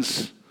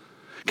disciplines?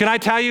 Can I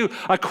tell you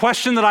a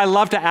question that I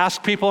love to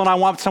ask people and I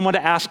want someone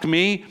to ask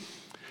me?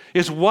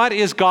 Is what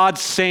is God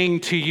saying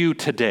to you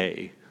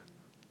today?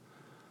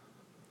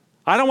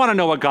 I don't want to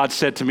know what God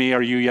said to me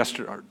or you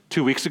yesterday, or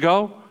 2 weeks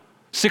ago,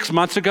 6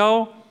 months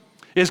ago.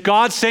 Is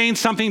God saying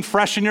something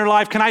fresh in your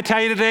life? Can I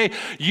tell you today,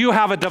 you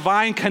have a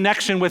divine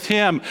connection with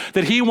Him,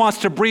 that He wants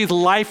to breathe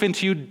life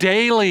into you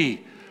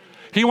daily.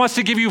 He wants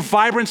to give you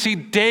vibrancy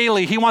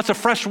daily. He wants a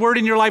fresh word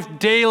in your life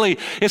daily.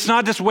 It's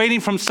not just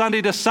waiting from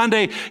Sunday to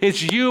Sunday.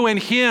 It's you and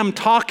Him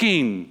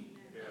talking.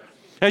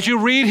 As you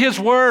read His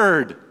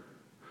word,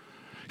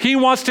 He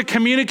wants to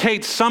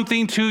communicate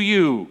something to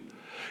you.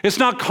 It's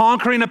not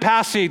conquering a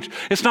passage.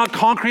 It's not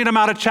conquering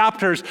amount of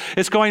chapters.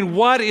 It's going,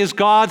 what is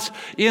God's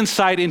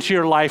insight into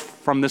your life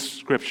from this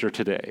scripture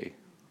today?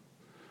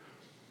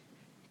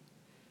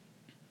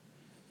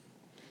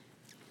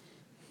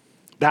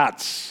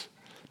 That's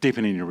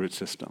deepening your root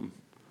system.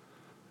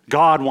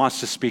 God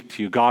wants to speak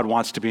to you. God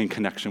wants to be in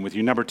connection with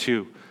you. Number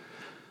 2,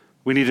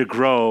 we need to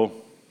grow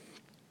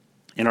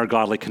in our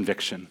godly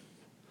conviction.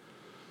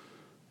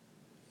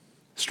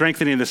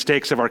 Strengthening the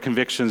stakes of our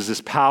convictions,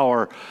 the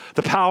power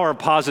of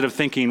positive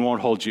thinking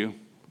won't hold you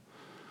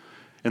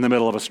in the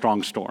middle of a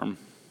strong storm.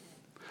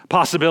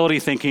 Possibility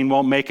thinking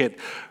won't make it.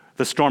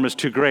 The storm is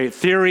too great.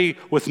 Theory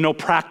with no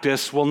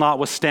practice will not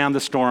withstand the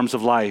storms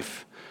of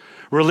life.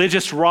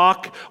 Religious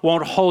rock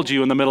won't hold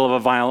you in the middle of a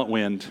violent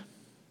wind.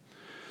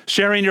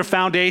 Sharing your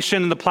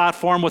foundation and the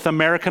platform with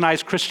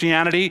Americanized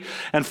Christianity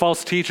and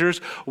false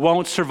teachers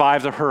won't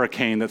survive the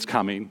hurricane that's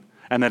coming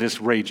and that is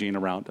raging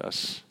around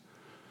us.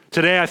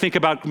 Today, I think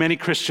about many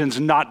Christians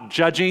not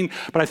judging,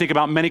 but I think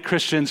about many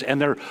Christians and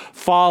they're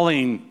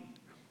falling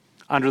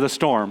under the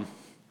storm.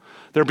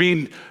 They're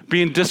being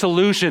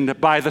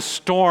disillusioned by the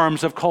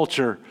storms of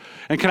culture.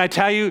 And can I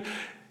tell you,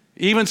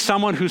 even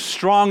someone who's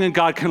strong in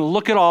God can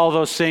look at all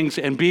those things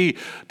and be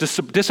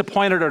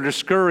disappointed or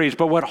discouraged,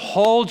 but what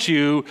holds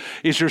you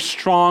is your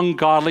strong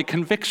godly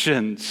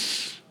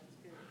convictions.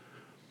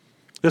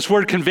 This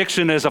word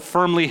conviction is a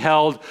firmly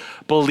held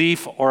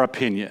belief or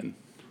opinion.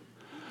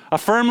 A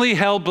firmly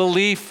held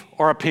belief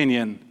or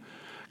opinion.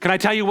 Can I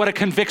tell you what a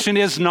conviction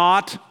is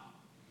not?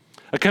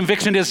 A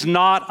conviction is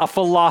not a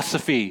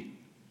philosophy.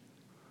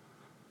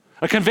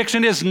 A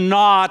conviction is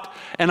not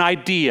an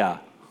idea.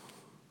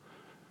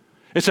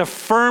 It's a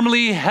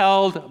firmly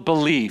held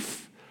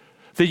belief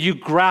that you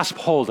grasp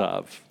hold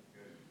of.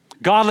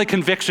 Godly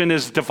conviction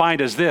is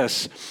defined as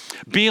this: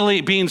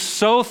 being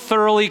so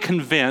thoroughly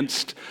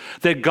convinced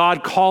that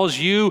God calls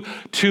you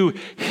to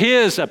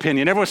his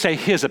opinion. Everyone say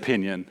his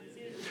opinion.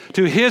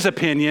 To his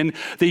opinion,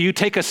 that you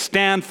take a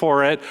stand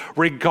for it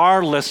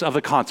regardless of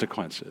the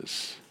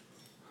consequences.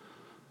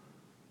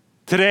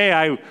 Today,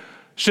 I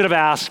should have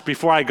asked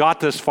before I got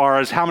this far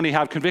is how many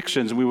have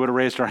convictions? And we would have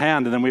raised our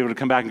hand, and then we would have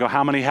come back and go,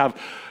 how many have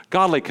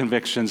godly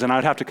convictions? And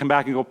I'd have to come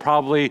back and go,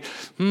 probably,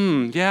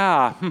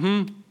 yeah,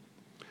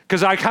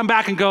 Because I come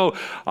back and go,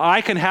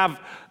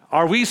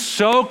 are we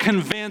so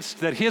convinced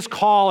that his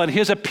call and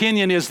his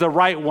opinion is the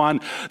right one,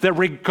 that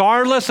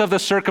regardless of the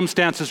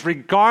circumstances,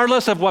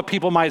 regardless of what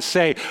people might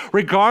say,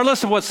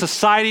 regardless of what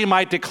society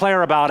might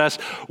declare about us,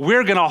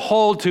 we're going to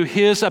hold to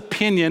his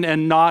opinion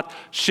and not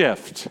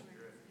shift?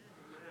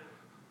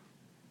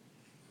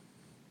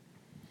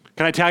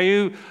 Can I tell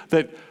you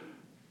that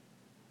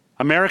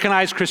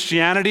Americanized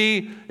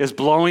Christianity is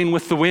blowing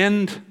with the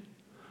wind?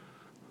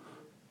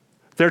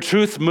 Their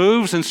truth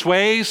moves and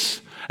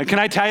sways. And can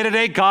I tell you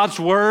today, God's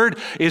word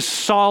is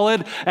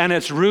solid and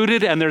it's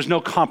rooted and there's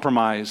no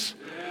compromise.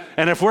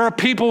 And if we're a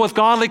people with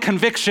godly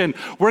conviction,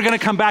 we're going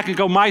to come back and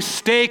go, my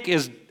stake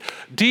is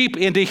deep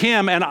into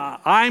him and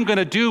I'm going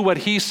to do what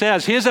he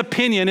says. His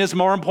opinion is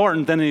more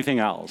important than anything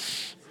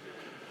else.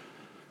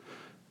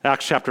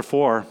 Acts chapter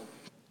 4,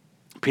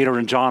 Peter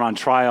and John on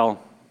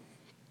trial.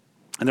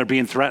 And they're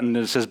being threatened.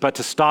 And it says, but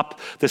to stop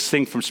this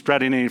thing from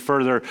spreading any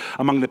further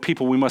among the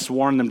people, we must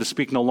warn them to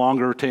speak no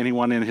longer to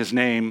anyone in his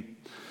name.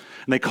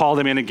 And they called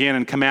them in again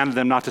and commanded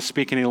them not to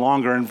speak any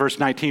longer. In verse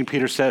 19,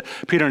 Peter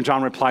and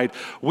John replied,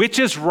 which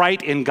is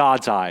right in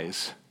God's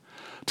eyes,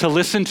 to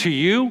listen to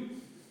you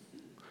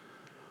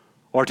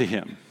or to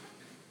him?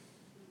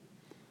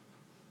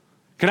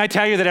 Can I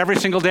tell you that every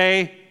single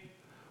day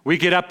we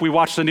get up, we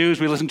watch the news,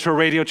 we listen to a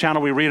radio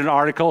channel, we read an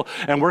article,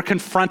 and we're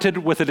confronted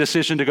with a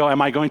decision to go,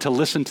 am I going to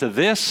listen to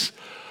this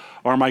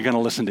or am I going to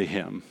listen to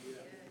him?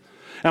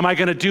 Am I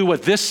going to do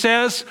what this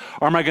says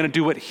or am I going to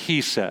do what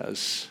he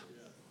says?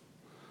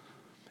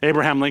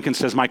 Abraham Lincoln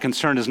says, my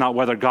concern is not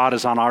whether God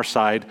is on our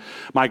side.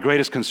 My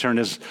greatest concern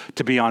is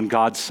to be on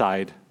God's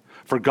side,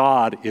 for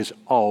God is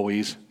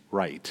always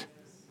right.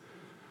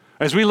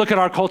 As we look at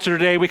our culture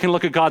today, we can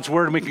look at God's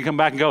word and we can come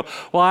back and go,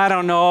 well, I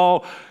don't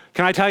know.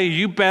 Can I tell you,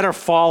 you better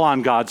fall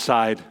on God's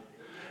side.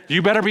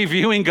 You better be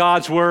viewing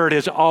God's word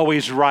as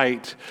always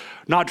right,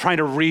 not trying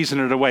to reason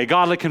it away.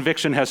 Godly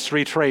conviction has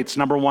 3 traits.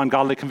 Number 1,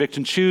 godly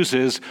conviction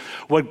chooses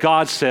what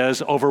God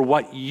says over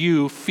what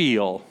you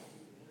feel.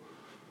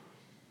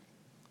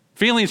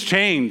 Feelings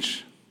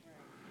change.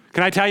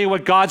 Can I tell you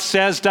what God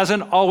says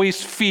doesn't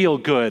always feel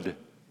good,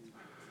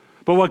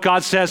 but what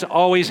God says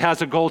always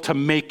has a goal to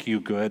make you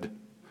good.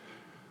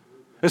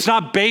 It's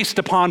not based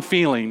upon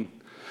feeling.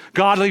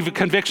 Godly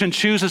conviction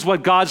chooses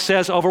what God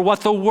says over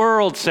what the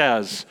world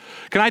says.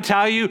 Can I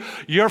tell you,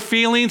 your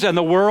feelings and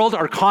the world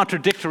are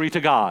contradictory to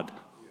God.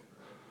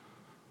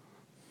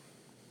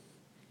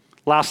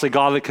 Lastly,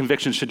 godly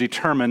conviction should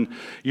determine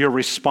your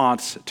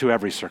response to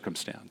every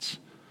circumstance.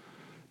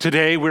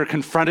 Today, we're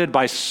confronted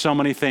by so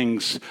many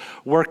things: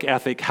 work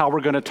ethic, how we're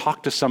going to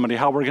talk to somebody,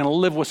 how we're going to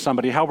live with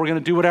somebody, how we're going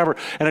to do whatever.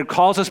 And it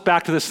calls us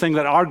back to this thing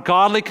that our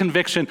godly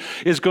conviction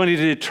is going to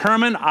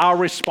determine our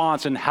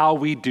response and how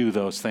we do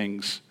those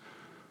things.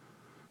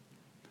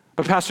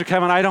 But Pastor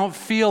Kevin, I don't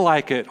feel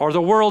like it, or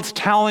the world's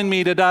telling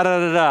me to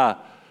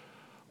da-da-da-da.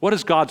 What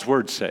does God's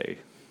word say?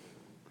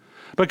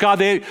 But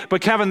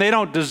Kevin, they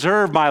don't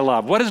deserve my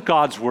love. What does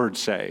God's word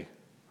say?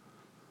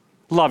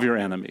 Love your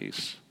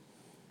enemies.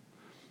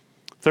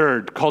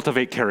 Third,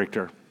 cultivate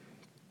character.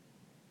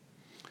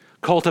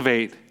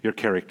 Cultivate your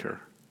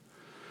character.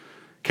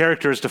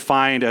 Character is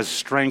defined as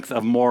strength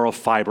of moral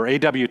fiber.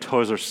 A.W.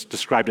 Tozer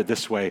described it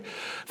this way: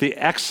 the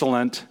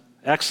excellence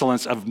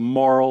of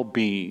moral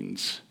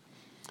beings.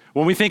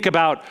 When we think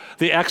about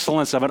the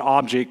excellence of an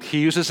object, he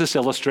uses this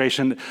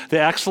illustration. The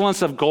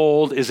excellence of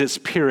gold is its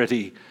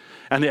purity,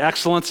 and the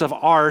excellence of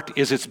art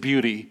is its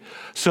beauty.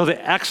 So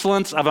the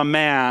excellence of a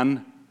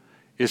man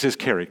is his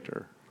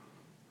character.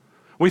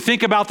 We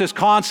think about this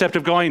concept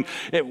of going,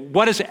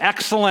 what is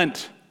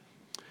excellent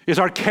is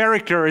our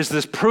character, is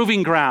this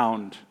proving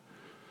ground.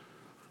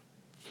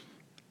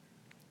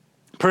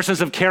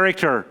 Persons of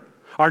character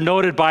are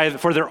noted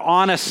for their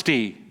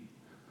honesty.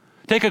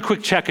 Take a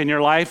quick check in your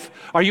life.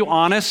 Are you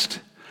honest?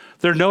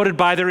 They're noted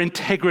by their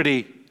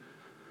integrity.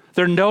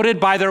 They're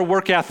noted by their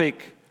work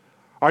ethic.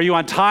 Are you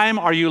on time?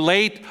 Are you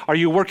late? Are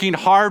you working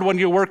hard when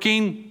you're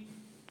working?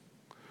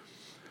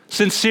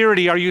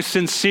 Sincerity. Are you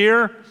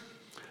sincere?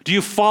 Do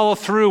you follow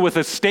through with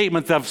a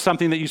statement of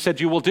something that you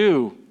said you will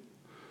do?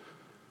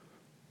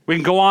 We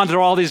can go on to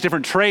all these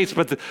different traits,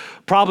 but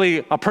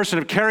probably a person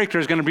of character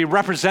is going to be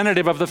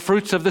representative of the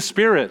fruits of the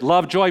Spirit: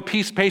 love, joy,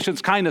 peace, patience,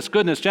 kindness,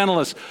 goodness,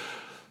 gentleness,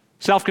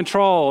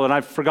 self-control, and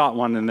I forgot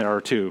one in there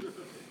or two.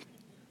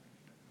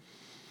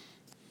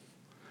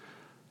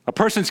 A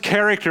person's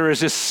character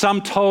is this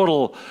sum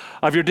total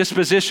of your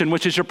disposition,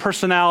 which is your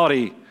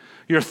personality,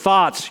 your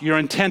thoughts, your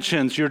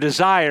intentions, your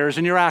desires,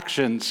 and your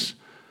actions.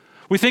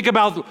 We think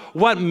about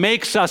what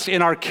makes us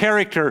in our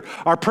character.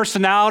 Our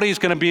personality is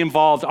going to be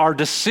involved, our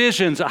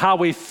decisions, how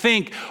we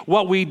think,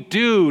 what we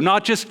do,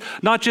 not just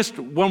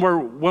when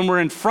we're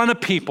in front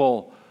of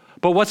people,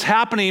 but what's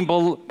happening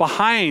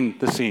behind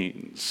the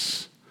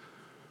scenes.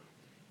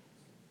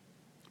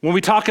 When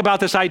we talk about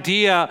this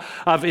idea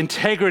of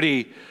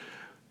integrity,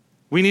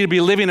 we need to be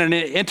living an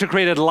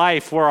integrated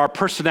life where our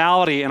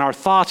personality and our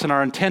thoughts and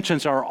our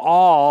intentions are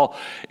all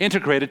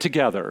integrated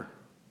together.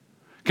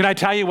 Can I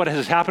tell you what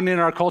is happening in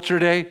our culture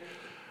today?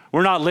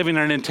 We're not living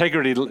an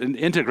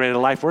integrated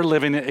life. We're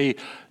living a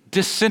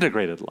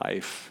disintegrated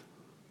life.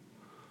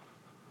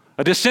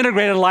 A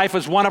disintegrated life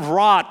is one of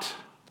rot,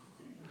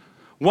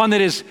 one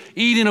that is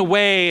eating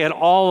away at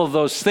all of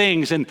those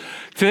things. And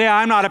today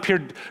I'm not up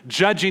here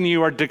judging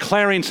you or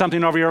declaring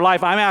something over your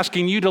life. I'm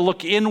asking you to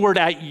look inward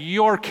at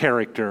your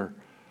character.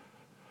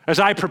 As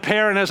I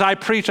prepare and as I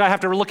preach, I have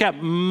to look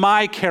at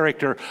my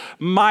character,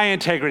 my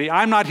integrity.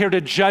 I'm not here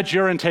to judge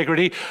your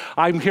integrity.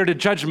 I'm here to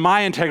judge my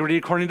integrity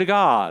according to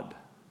God.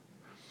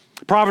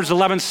 Proverbs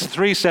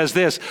 11:3 says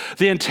this: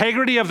 the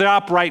integrity of the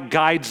upright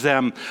guides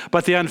them,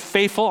 but the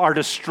unfaithful are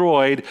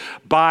destroyed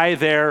by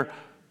their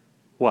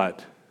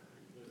what?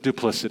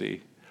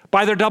 Duplicity.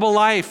 By their double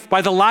life,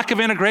 by the lack of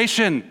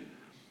integration.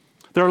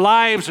 Their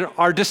lives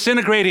are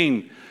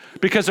disintegrating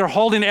because they're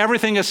holding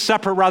everything as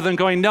separate rather than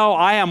going, no,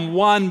 I am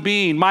one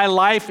being. My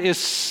life is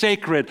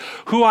sacred.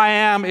 Who I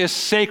am is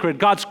sacred.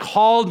 God's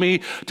called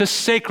me to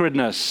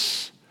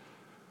sacredness.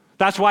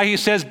 That's why he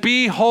says,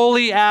 be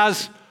holy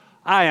as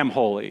I am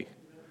holy.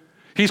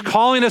 He's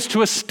calling us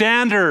to a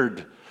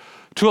standard,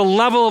 to a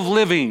level of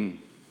living.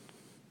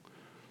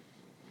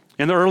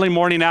 In the early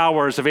morning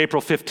hours of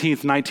April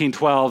 15th,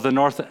 1912, in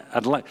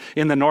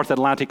the North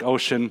Atlantic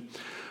Ocean,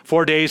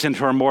 4 days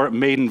into our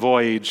maiden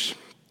voyage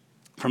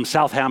from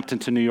Southampton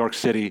to New York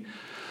City,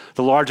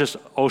 the largest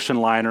ocean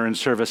liner in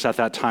service at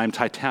that time,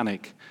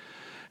 Titanic,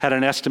 had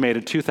an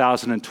estimated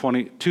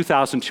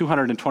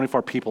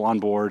 2,224 people on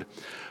board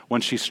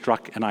when she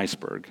struck an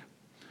iceberg.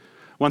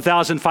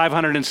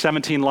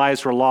 1,517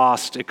 lives were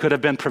lost. It could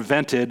have been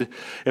prevented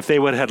if they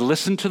would have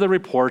listened to the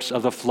reports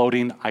of the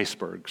floating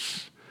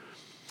icebergs.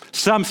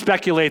 Some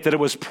speculate that it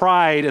was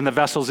pride in the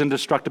vessel's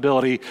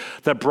indestructibility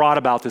that brought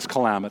about this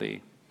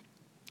calamity.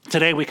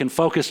 Today we can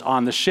focus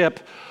on the ship,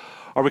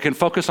 or we can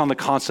focus on the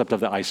concept of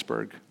the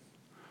iceberg.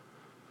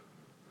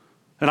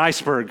 An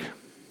iceberg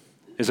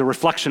is a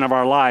reflection of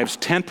our lives.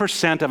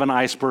 10% of an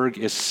iceberg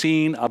is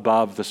seen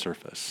above the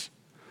surface.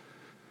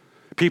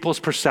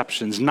 People's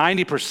perceptions,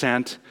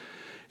 90%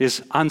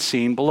 is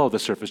unseen below the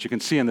surface. You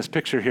can see in this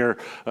picture here,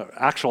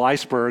 actual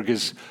iceberg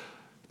is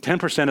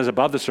 10% is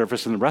above the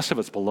surface and the rest of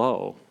it's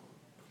below.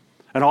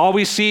 And all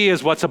we see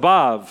is what's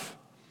above.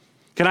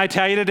 Can I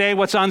tell you today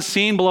what's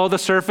unseen below the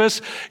surface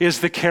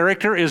is the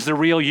character, is the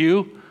real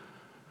you?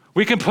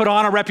 We can put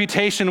on a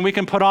reputation, we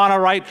can put on a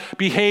right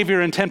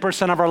behavior in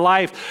 10% of our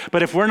life,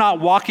 but if we're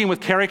not walking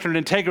with character and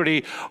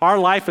integrity, our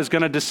life is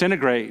going to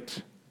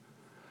disintegrate.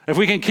 If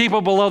we can keep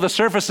it below the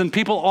surface, then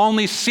people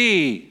only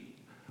see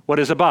what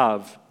is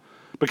above.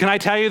 But can I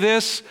tell you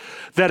this?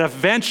 That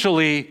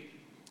eventually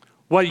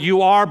what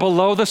you are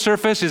below the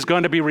surface is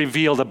going to be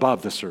revealed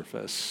above the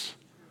surface.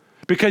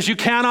 Because you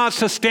cannot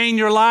sustain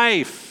your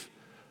life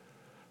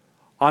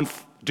on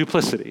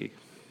duplicity.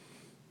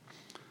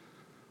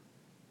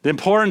 The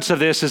importance of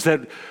this is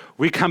that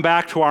we come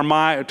back to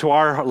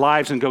our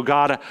lives and go,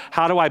 God,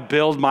 how do I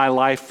build my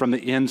life from the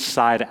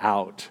inside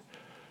out?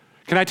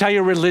 Can I tell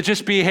you,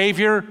 religious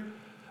behavior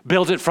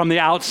builds it from the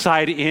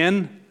outside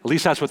in. At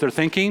least that's what they're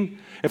thinking.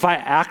 If I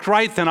act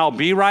right, then I'll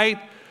be right.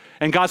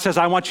 And God says,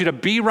 I want you to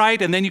be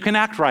right, and then you can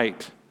act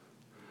right.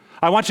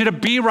 I want you to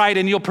be right,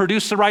 and you'll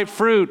produce the right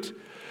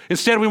fruit.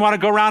 Instead, we want to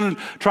go around and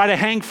try to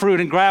hang fruit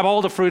and grab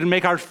all the fruit and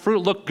make our fruit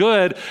look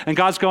good. And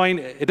God's going,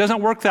 it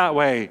doesn't work that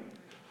way.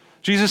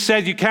 Jesus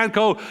said, you can't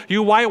go,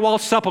 you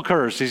white-walled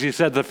sepulchres, as he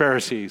said to the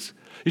Pharisees.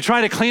 You try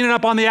to clean it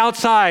up on the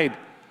outside.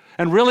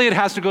 And really, it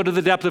has to go to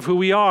the depth of who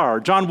we are.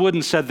 John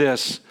Wooden said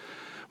this,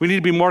 we need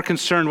to be more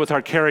concerned with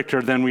our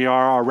character than we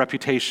are our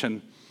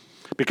reputation.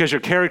 Because your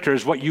character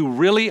is what you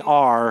really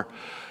are,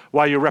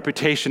 while your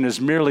reputation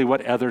is merely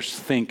what others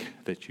think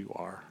that you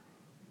are.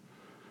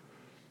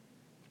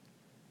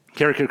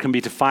 Character can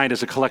be defined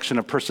as a collection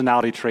of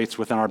personality traits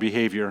within our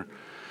behavior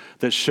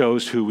that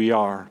shows who we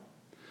are.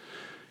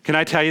 Can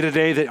I tell you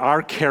today that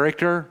our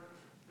character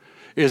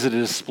is a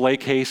display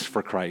case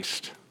for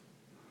Christ?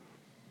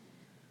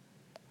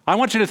 I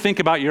want you to think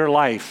about your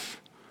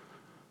life.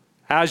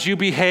 As you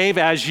behave,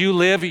 as you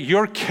live,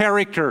 your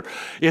character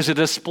is a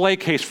display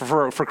case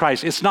for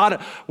Christ. It's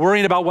not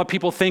worrying about what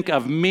people think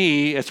of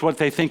me, it's what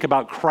they think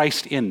about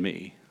Christ in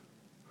me.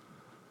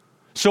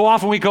 So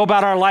often we go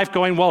about our life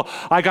going, well,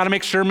 I got to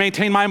make sure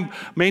maintain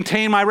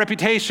my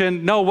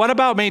reputation. No, what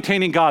about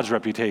maintaining God's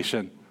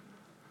reputation?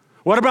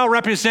 What about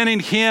representing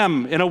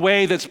Him in a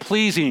way that's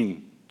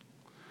pleasing?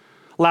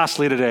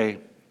 Lastly today,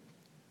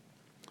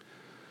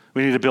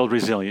 we need to build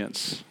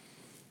resilience.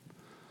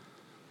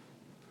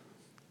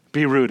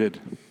 Be rooted,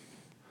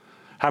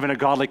 having a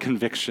godly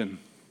conviction,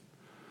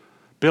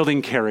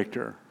 building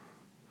character,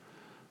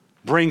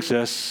 brings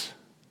us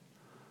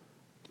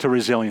to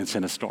resilience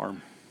in a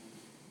storm.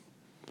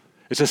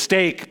 It's a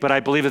stake, but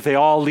I believe that they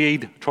all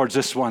lead towards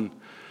this one.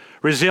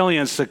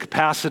 Resilience, the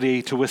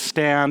capacity to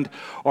withstand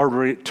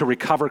or to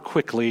recover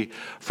quickly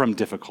from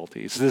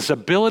difficulties. This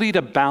ability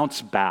to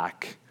bounce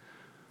back.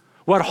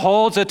 What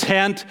holds a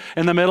tent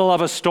in the middle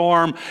of a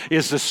storm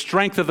is the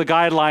strength of the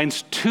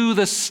guidelines to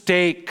the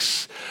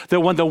stakes, that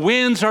when the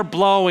winds are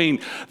blowing,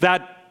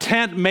 that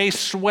tent may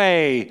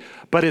sway,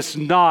 but it's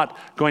not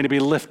going to be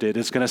lifted.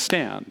 It's going to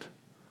stand.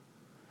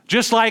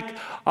 Just like an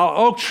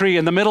oak tree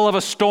in the middle of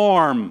a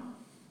storm,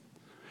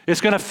 it's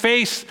going to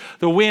face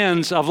the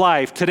winds of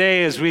life.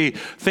 Today, as we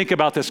think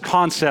about this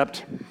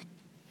concept,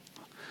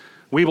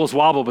 weebles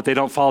wobble, but they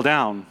don't fall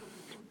down.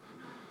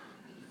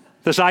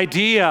 This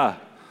idea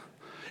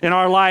in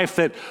our life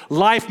that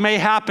life may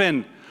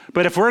happen,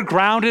 but if we're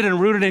grounded and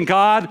rooted in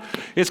God,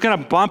 it's going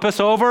to bump us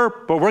over,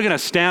 but we're going to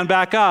stand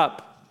back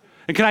up.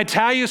 And can I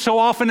tell you, so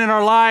often in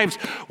our lives,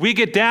 we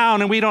get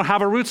down and we don't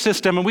have a root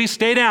system and we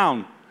stay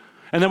down.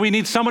 And then we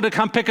need someone to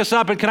come pick us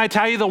up. And can I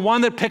tell you, the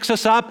one that picks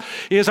us up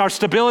is our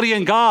stability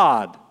in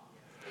God.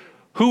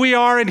 Who we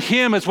are in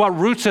Him is what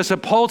roots us.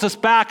 It pulls us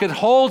back. It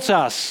holds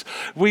us.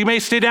 We may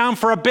stay down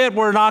for a bit.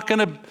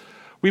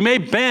 We may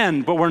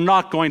bend, but we're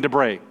not going to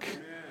break.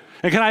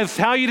 And can I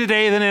tell you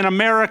today that in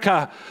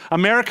America,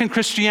 American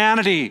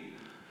Christianity,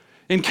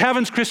 in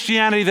Kevin's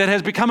Christianity that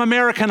has become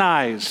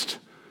Americanized,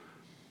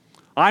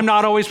 I'm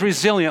not always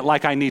resilient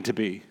like I need to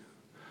be.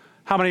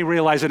 How many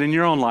realize it in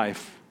your own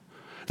life?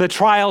 The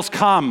trials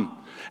come,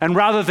 and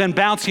rather than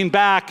bouncing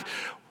back,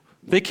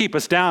 they keep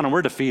us down and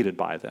we're defeated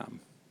by them.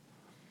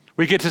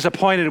 We get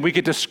disappointed and we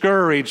get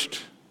discouraged,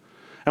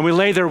 and we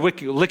lay there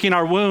licking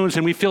our wounds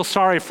and we feel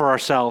sorry for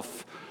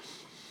ourselves.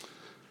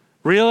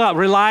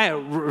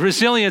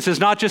 Resilience is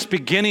not just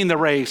beginning the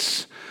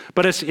race,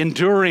 but it's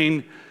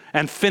enduring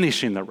and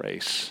finishing the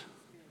race.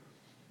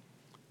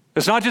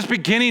 It's not just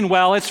beginning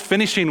well, it's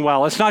finishing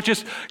well. It's not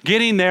just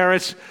getting there,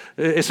 it's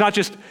not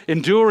just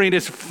enduring,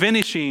 it's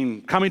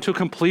finishing, coming to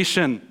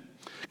completion.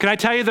 Can I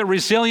tell you that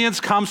resilience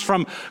comes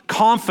from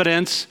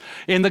confidence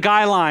in the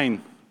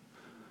guideline?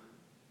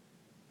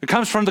 It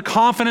comes from the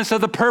confidence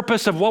of the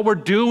purpose of what we're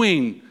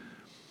doing.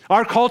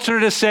 Our culture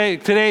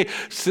today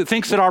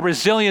thinks that our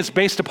resilience is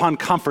based upon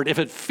comfort. If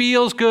it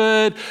feels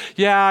good,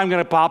 yeah, I'm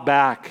going to pop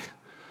back.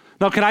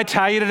 No, can I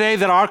tell you today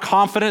that our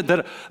confidence,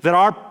 that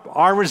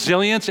our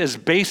resilience is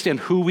based in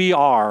who we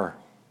are.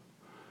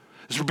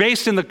 It's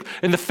based in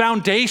the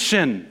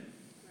foundation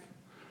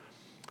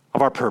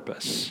of our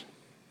purpose.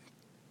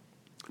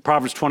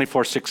 Proverbs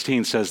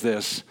 24:16 says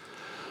this,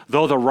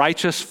 though the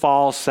righteous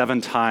fall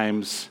 7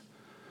 times,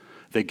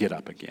 they get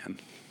up again.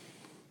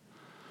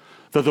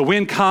 Though the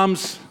wind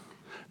comes,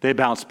 they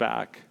bounce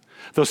back.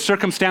 Though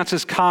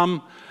circumstances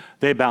come,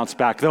 they bounce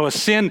back. Though a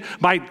sin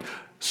might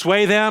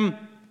sway them,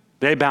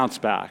 they bounce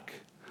back.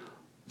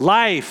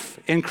 Life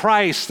in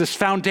Christ, this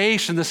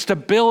foundation, the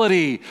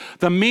stability,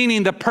 the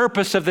meaning, the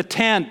purpose of the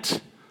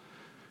tent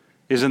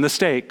is in the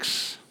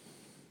stakes.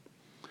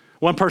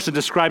 One person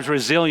describes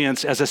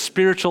resilience as a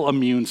spiritual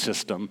immune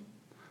system.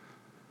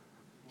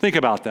 Think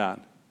about that.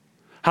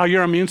 How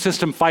your immune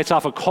system fights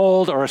off a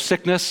cold or a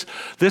sickness.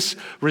 This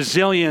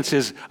resilience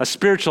is a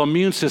spiritual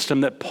immune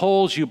system that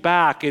pulls you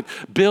back. It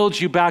builds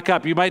you back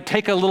up. You might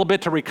take a little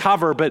bit to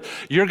recover, but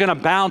you're going to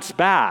bounce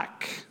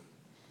back.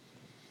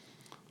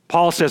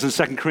 Paul says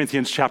in 2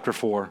 Corinthians chapter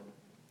 4,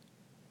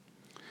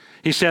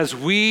 he says,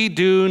 we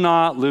do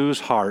not lose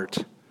heart.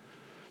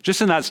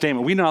 Just in that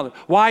statement,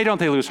 why don't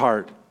they lose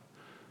heart?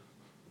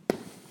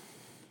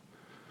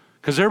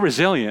 Because they're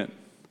resilient.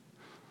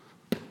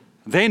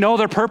 They know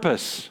their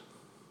purpose.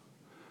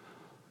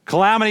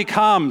 Calamity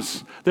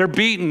comes, they're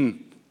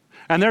beaten,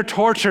 and they're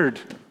tortured,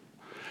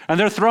 and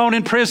they're thrown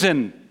in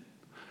prison,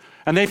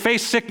 and they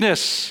face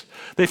sickness,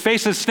 they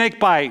face a snake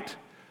bite.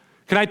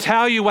 Can I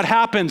tell you what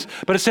happens?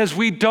 But it says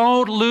we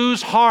don't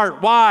lose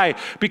heart. Why?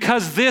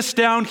 Because this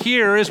down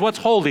here is what's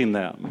holding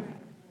them.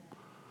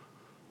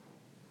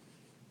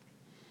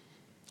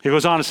 He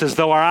goes on and says,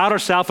 though our outer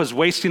self is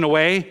wasting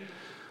away,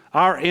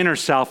 our inner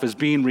self is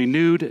being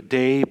renewed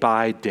day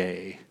by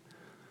day.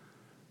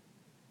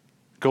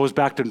 Goes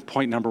back to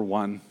point number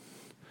 1.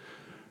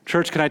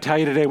 Church, can I tell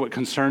you today what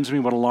concerns me,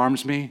 what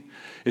alarms me,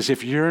 is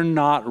if you're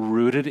not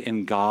rooted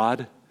in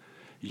God,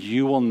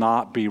 you will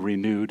not be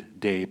renewed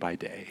day by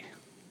day.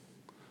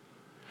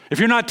 If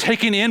you're not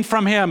taking in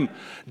from him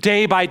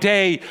day by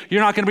day,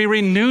 you're not going to be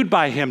renewed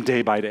by him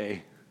day by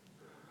day.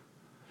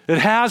 It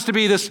has to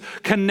be this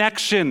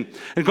connection.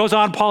 It goes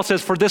on, Paul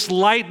says, for this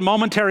light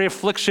momentary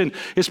affliction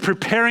is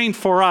preparing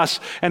for us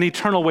an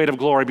eternal weight of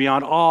glory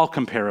beyond all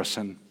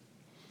comparison.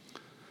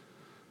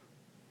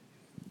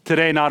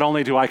 Today, not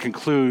only do I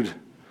conclude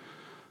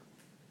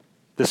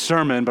the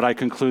sermon, but I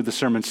conclude the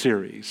sermon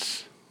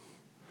series.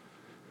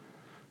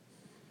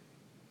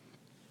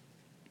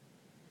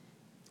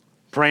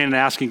 Praying and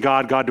asking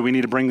God, do we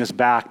need to bring this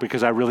back?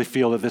 Because I really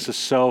feel that this is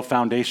so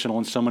foundational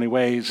in so many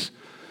ways.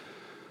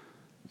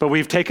 But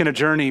we've taken a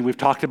journey. We've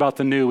talked about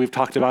the new. We've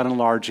talked about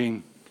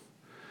enlarging.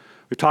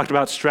 We've talked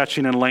about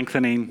stretching and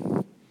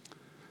lengthening.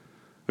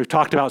 We've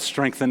talked about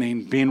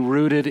strengthening, being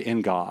rooted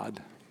in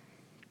God.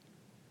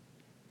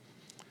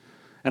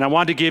 And I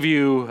want to give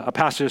you a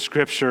passage of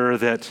scripture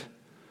that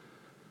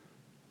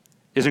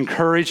is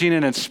encouraging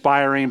and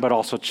inspiring, but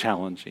also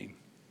challenging.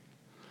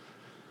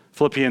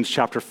 Philippians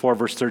chapter 4,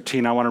 verse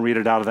 13, I want to read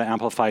it out of the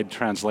Amplified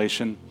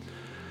Translation.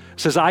 It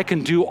says, I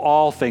can do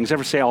all things.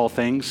 Ever say all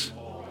things?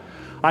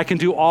 I can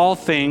do all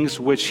things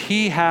which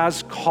he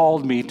has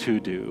called me to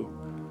do.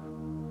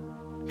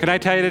 Can I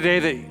tell you today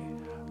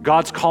that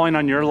God's calling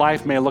on your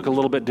life may look a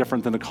little bit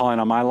different than the calling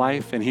on my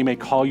life, and he may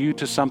call you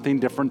to something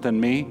different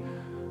than me.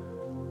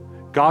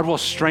 God will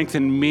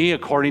strengthen me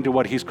according to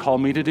what he's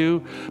called me to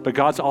do, but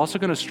God's also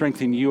going to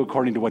strengthen you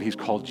according to what he's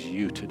called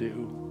you to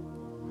do.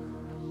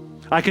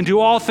 I can do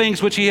all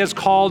things which he has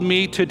called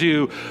me to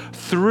do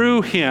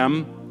through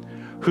him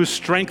who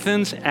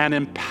strengthens and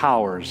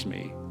empowers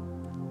me.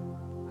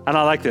 And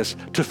I like this,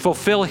 to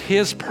fulfill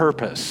his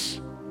purpose.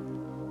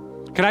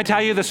 Can I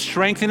tell you the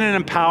strengthening and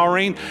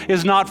empowering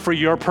is not for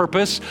your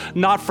purpose,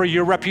 not for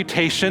your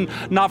reputation,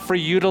 not for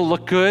you to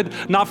look good,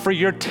 not for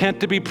your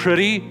tent to be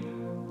pretty.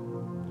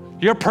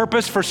 Your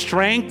purpose for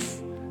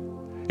strength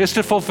is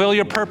to fulfill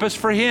your purpose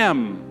for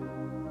him.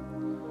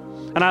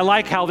 And I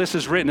like how this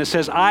is written. It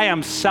says, I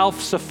am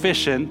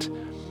self-sufficient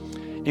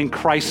in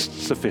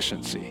Christ's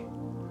sufficiency.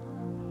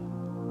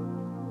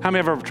 How many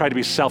of you ever tried to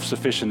be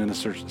self-sufficient in a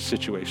certain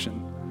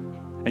situation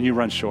and you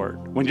run short?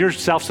 When you're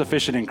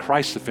self-sufficient in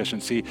Christ's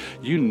sufficiency,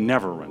 you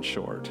never run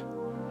short.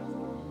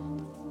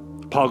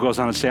 Paul goes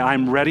on to say,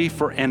 I'm ready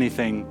for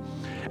anything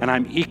and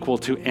I'm equal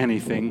to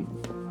anything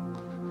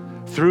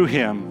through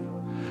him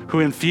who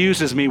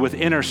infuses me with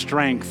inner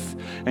strength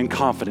and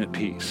confident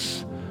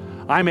peace.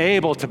 I'm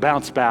able to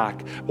bounce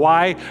back.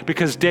 Why?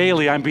 Because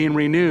daily I'm being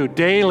renewed.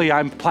 Daily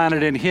I'm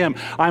planted in him.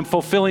 I'm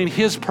fulfilling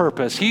his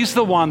purpose. He's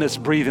the one that's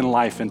breathing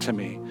life into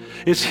me.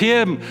 It's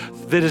him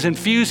that is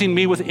infusing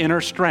me with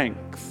inner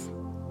strength.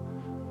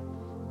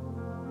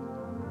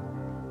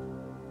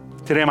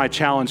 Today my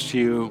challenge to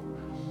you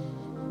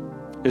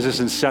is this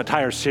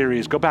entire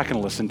series. Go back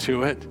and listen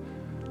to it.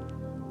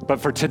 But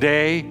for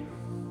today,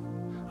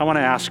 I want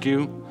to ask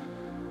you,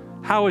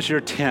 how is your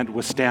tent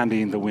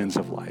withstanding the winds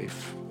of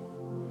life?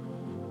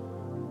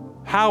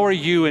 How are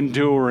you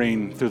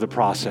enduring through the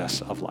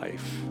process of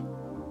life?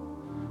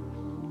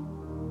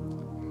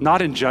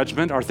 Not in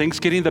judgment. Are things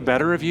getting the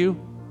better of you?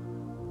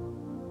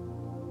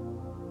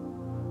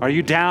 Are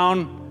you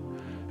down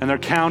and they're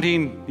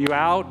counting you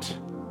out?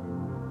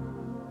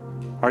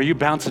 Are you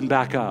bouncing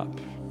back up?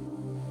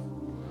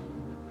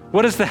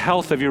 What is the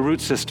health of your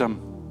root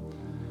system?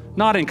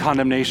 Not in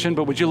condemnation,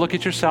 but would you look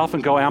at yourself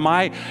and go, am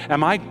I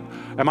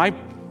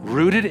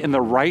rooted in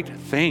the right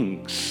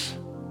things?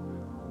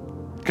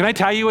 Can I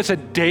tell you, it's a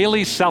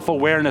daily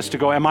self-awareness to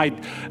go, am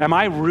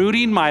I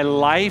rooting my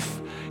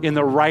life in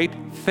the right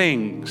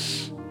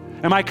things?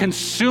 Am I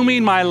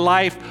consuming my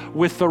life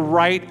with the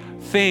right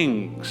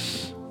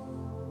things?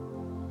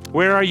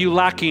 Where are you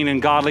lacking in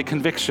godly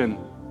conviction?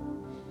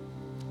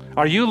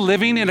 Are you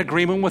living in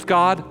agreement with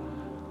God?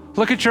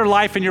 Look at your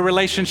life and your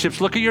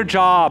relationships. Look at your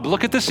job.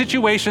 Look at the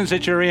situations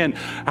that you're in,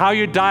 how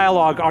you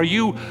dialogue. Are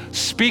you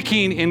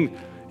speaking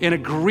in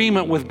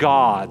agreement with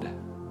God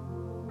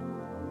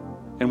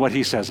and what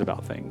he says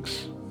about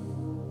things?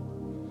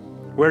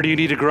 Where do you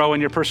need to grow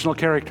in your personal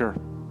character?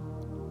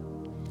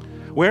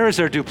 Where is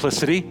there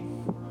duplicity?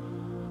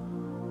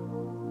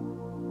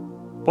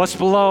 What's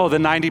below the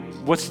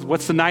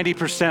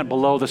 90%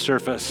 below the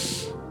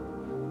surface?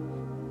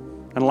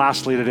 And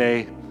lastly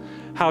today,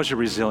 how's your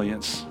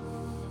resilience?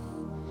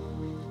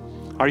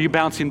 Are you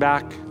bouncing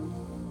back?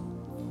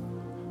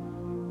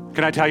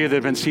 Can I tell you there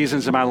have been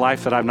seasons in my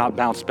life that I've not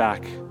bounced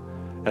back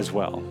as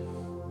well.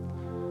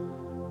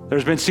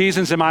 There's been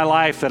seasons in my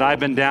life that I've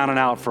been down and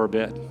out for a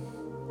bit.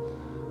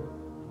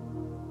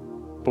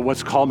 But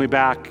what's called me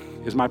back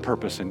is my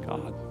purpose in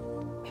God.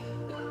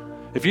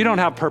 If you don't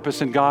have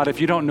purpose in God, if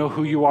you don't know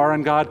who you are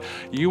in God,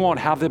 you won't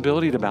have the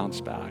ability to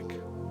bounce back.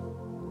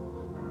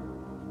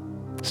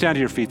 Stand to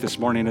your feet this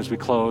morning as we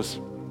close.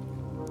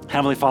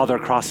 Heavenly Father,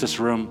 across this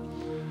room,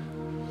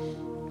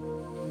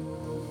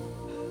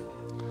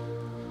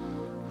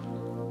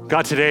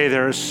 God, today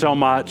there is so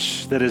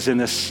much that is in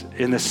this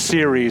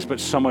series, but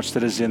so much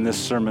that is in this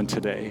sermon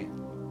today.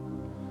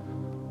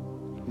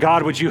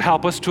 God, would you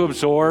help us to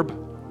absorb?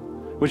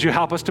 Would you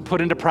help us to put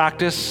into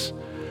practice?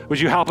 Would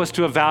you help us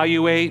to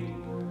evaluate?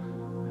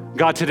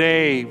 God,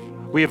 today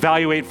we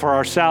evaluate for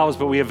ourselves,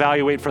 but we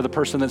evaluate for the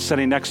person that's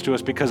sitting next to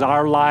us because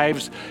our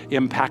lives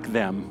impact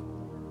them.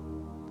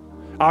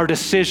 Our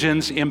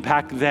decisions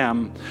impact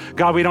them.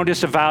 God, we don't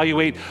just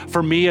evaluate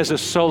for me as a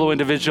solo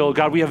individual.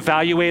 God, we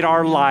evaluate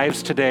our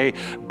lives today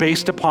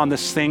based upon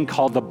this thing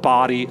called the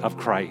body of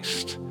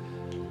Christ.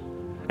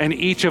 And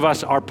each of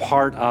us are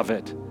part of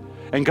it.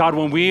 And God,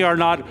 when we are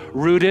not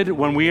rooted,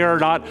 when we are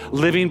not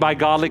living by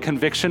godly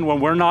conviction,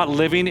 when we're not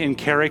living in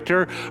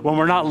character, when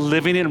we're not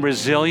living in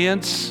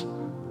resilience,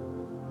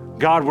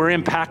 God, we're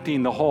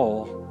impacting the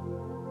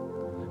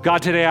whole.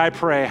 God, today I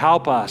pray,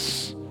 help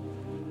us.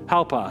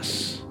 Help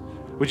us.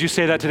 Would you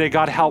say that today?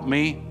 God, help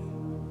me.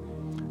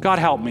 God,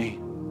 help me.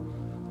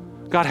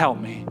 God, help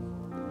me.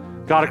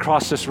 God,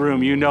 across this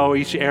room, you know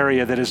each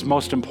area that is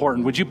most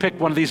important. Would you pick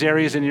one of these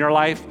areas in your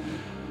life?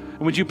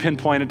 And would you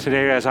pinpoint it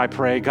today as I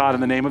pray? God,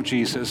 in the name of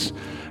Jesus.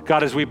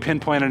 God, as we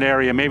pinpoint an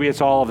area, maybe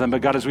it's all of them,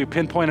 but God, as we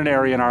pinpoint an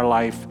area in our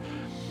life,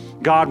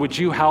 God, would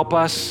you help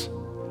us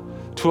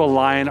to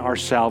align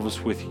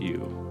ourselves with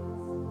you?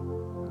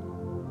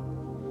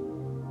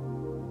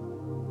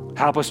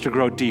 Help us to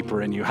grow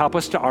deeper in you. Help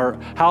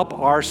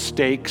our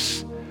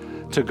stakes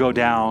to go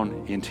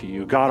down into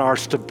you. God, our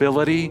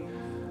stability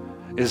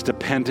is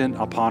dependent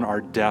upon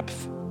our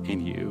depth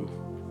in you.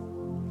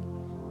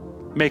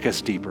 Make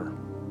us deeper.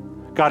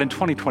 God, in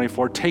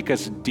 2024, take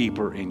us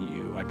deeper in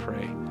you, I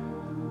pray.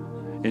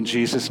 In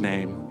Jesus'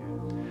 name,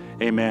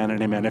 amen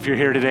and amen. If you're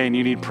here today and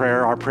you need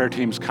prayer, our prayer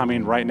team's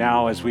coming right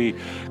now as we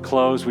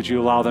close. Would you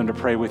allow them to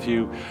pray with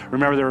you?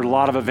 Remember, there are a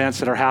lot of events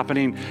that are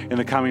happening in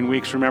the coming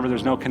weeks. Remember,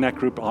 there's no Connect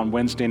group on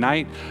Wednesday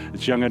night.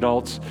 It's young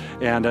adults.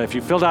 And if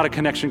you filled out a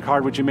connection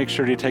card, would you make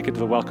sure to take it to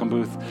the welcome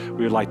booth?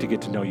 We would like to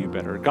get to know you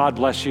better. God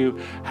bless you.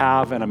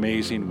 Have an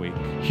amazing week.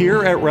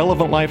 Here at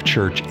Relevant Life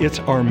Church, it's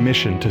our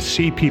mission to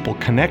see people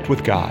connect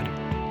with God,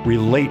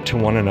 relate to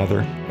one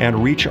another,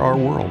 and reach our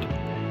world.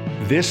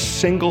 This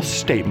single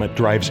statement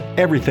drives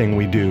everything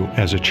we do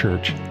as a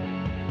church.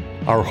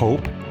 Our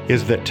hope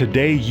is that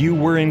today you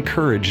were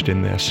encouraged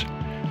in this.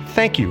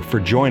 Thank you for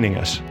joining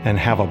us and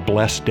have a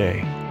blessed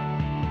day.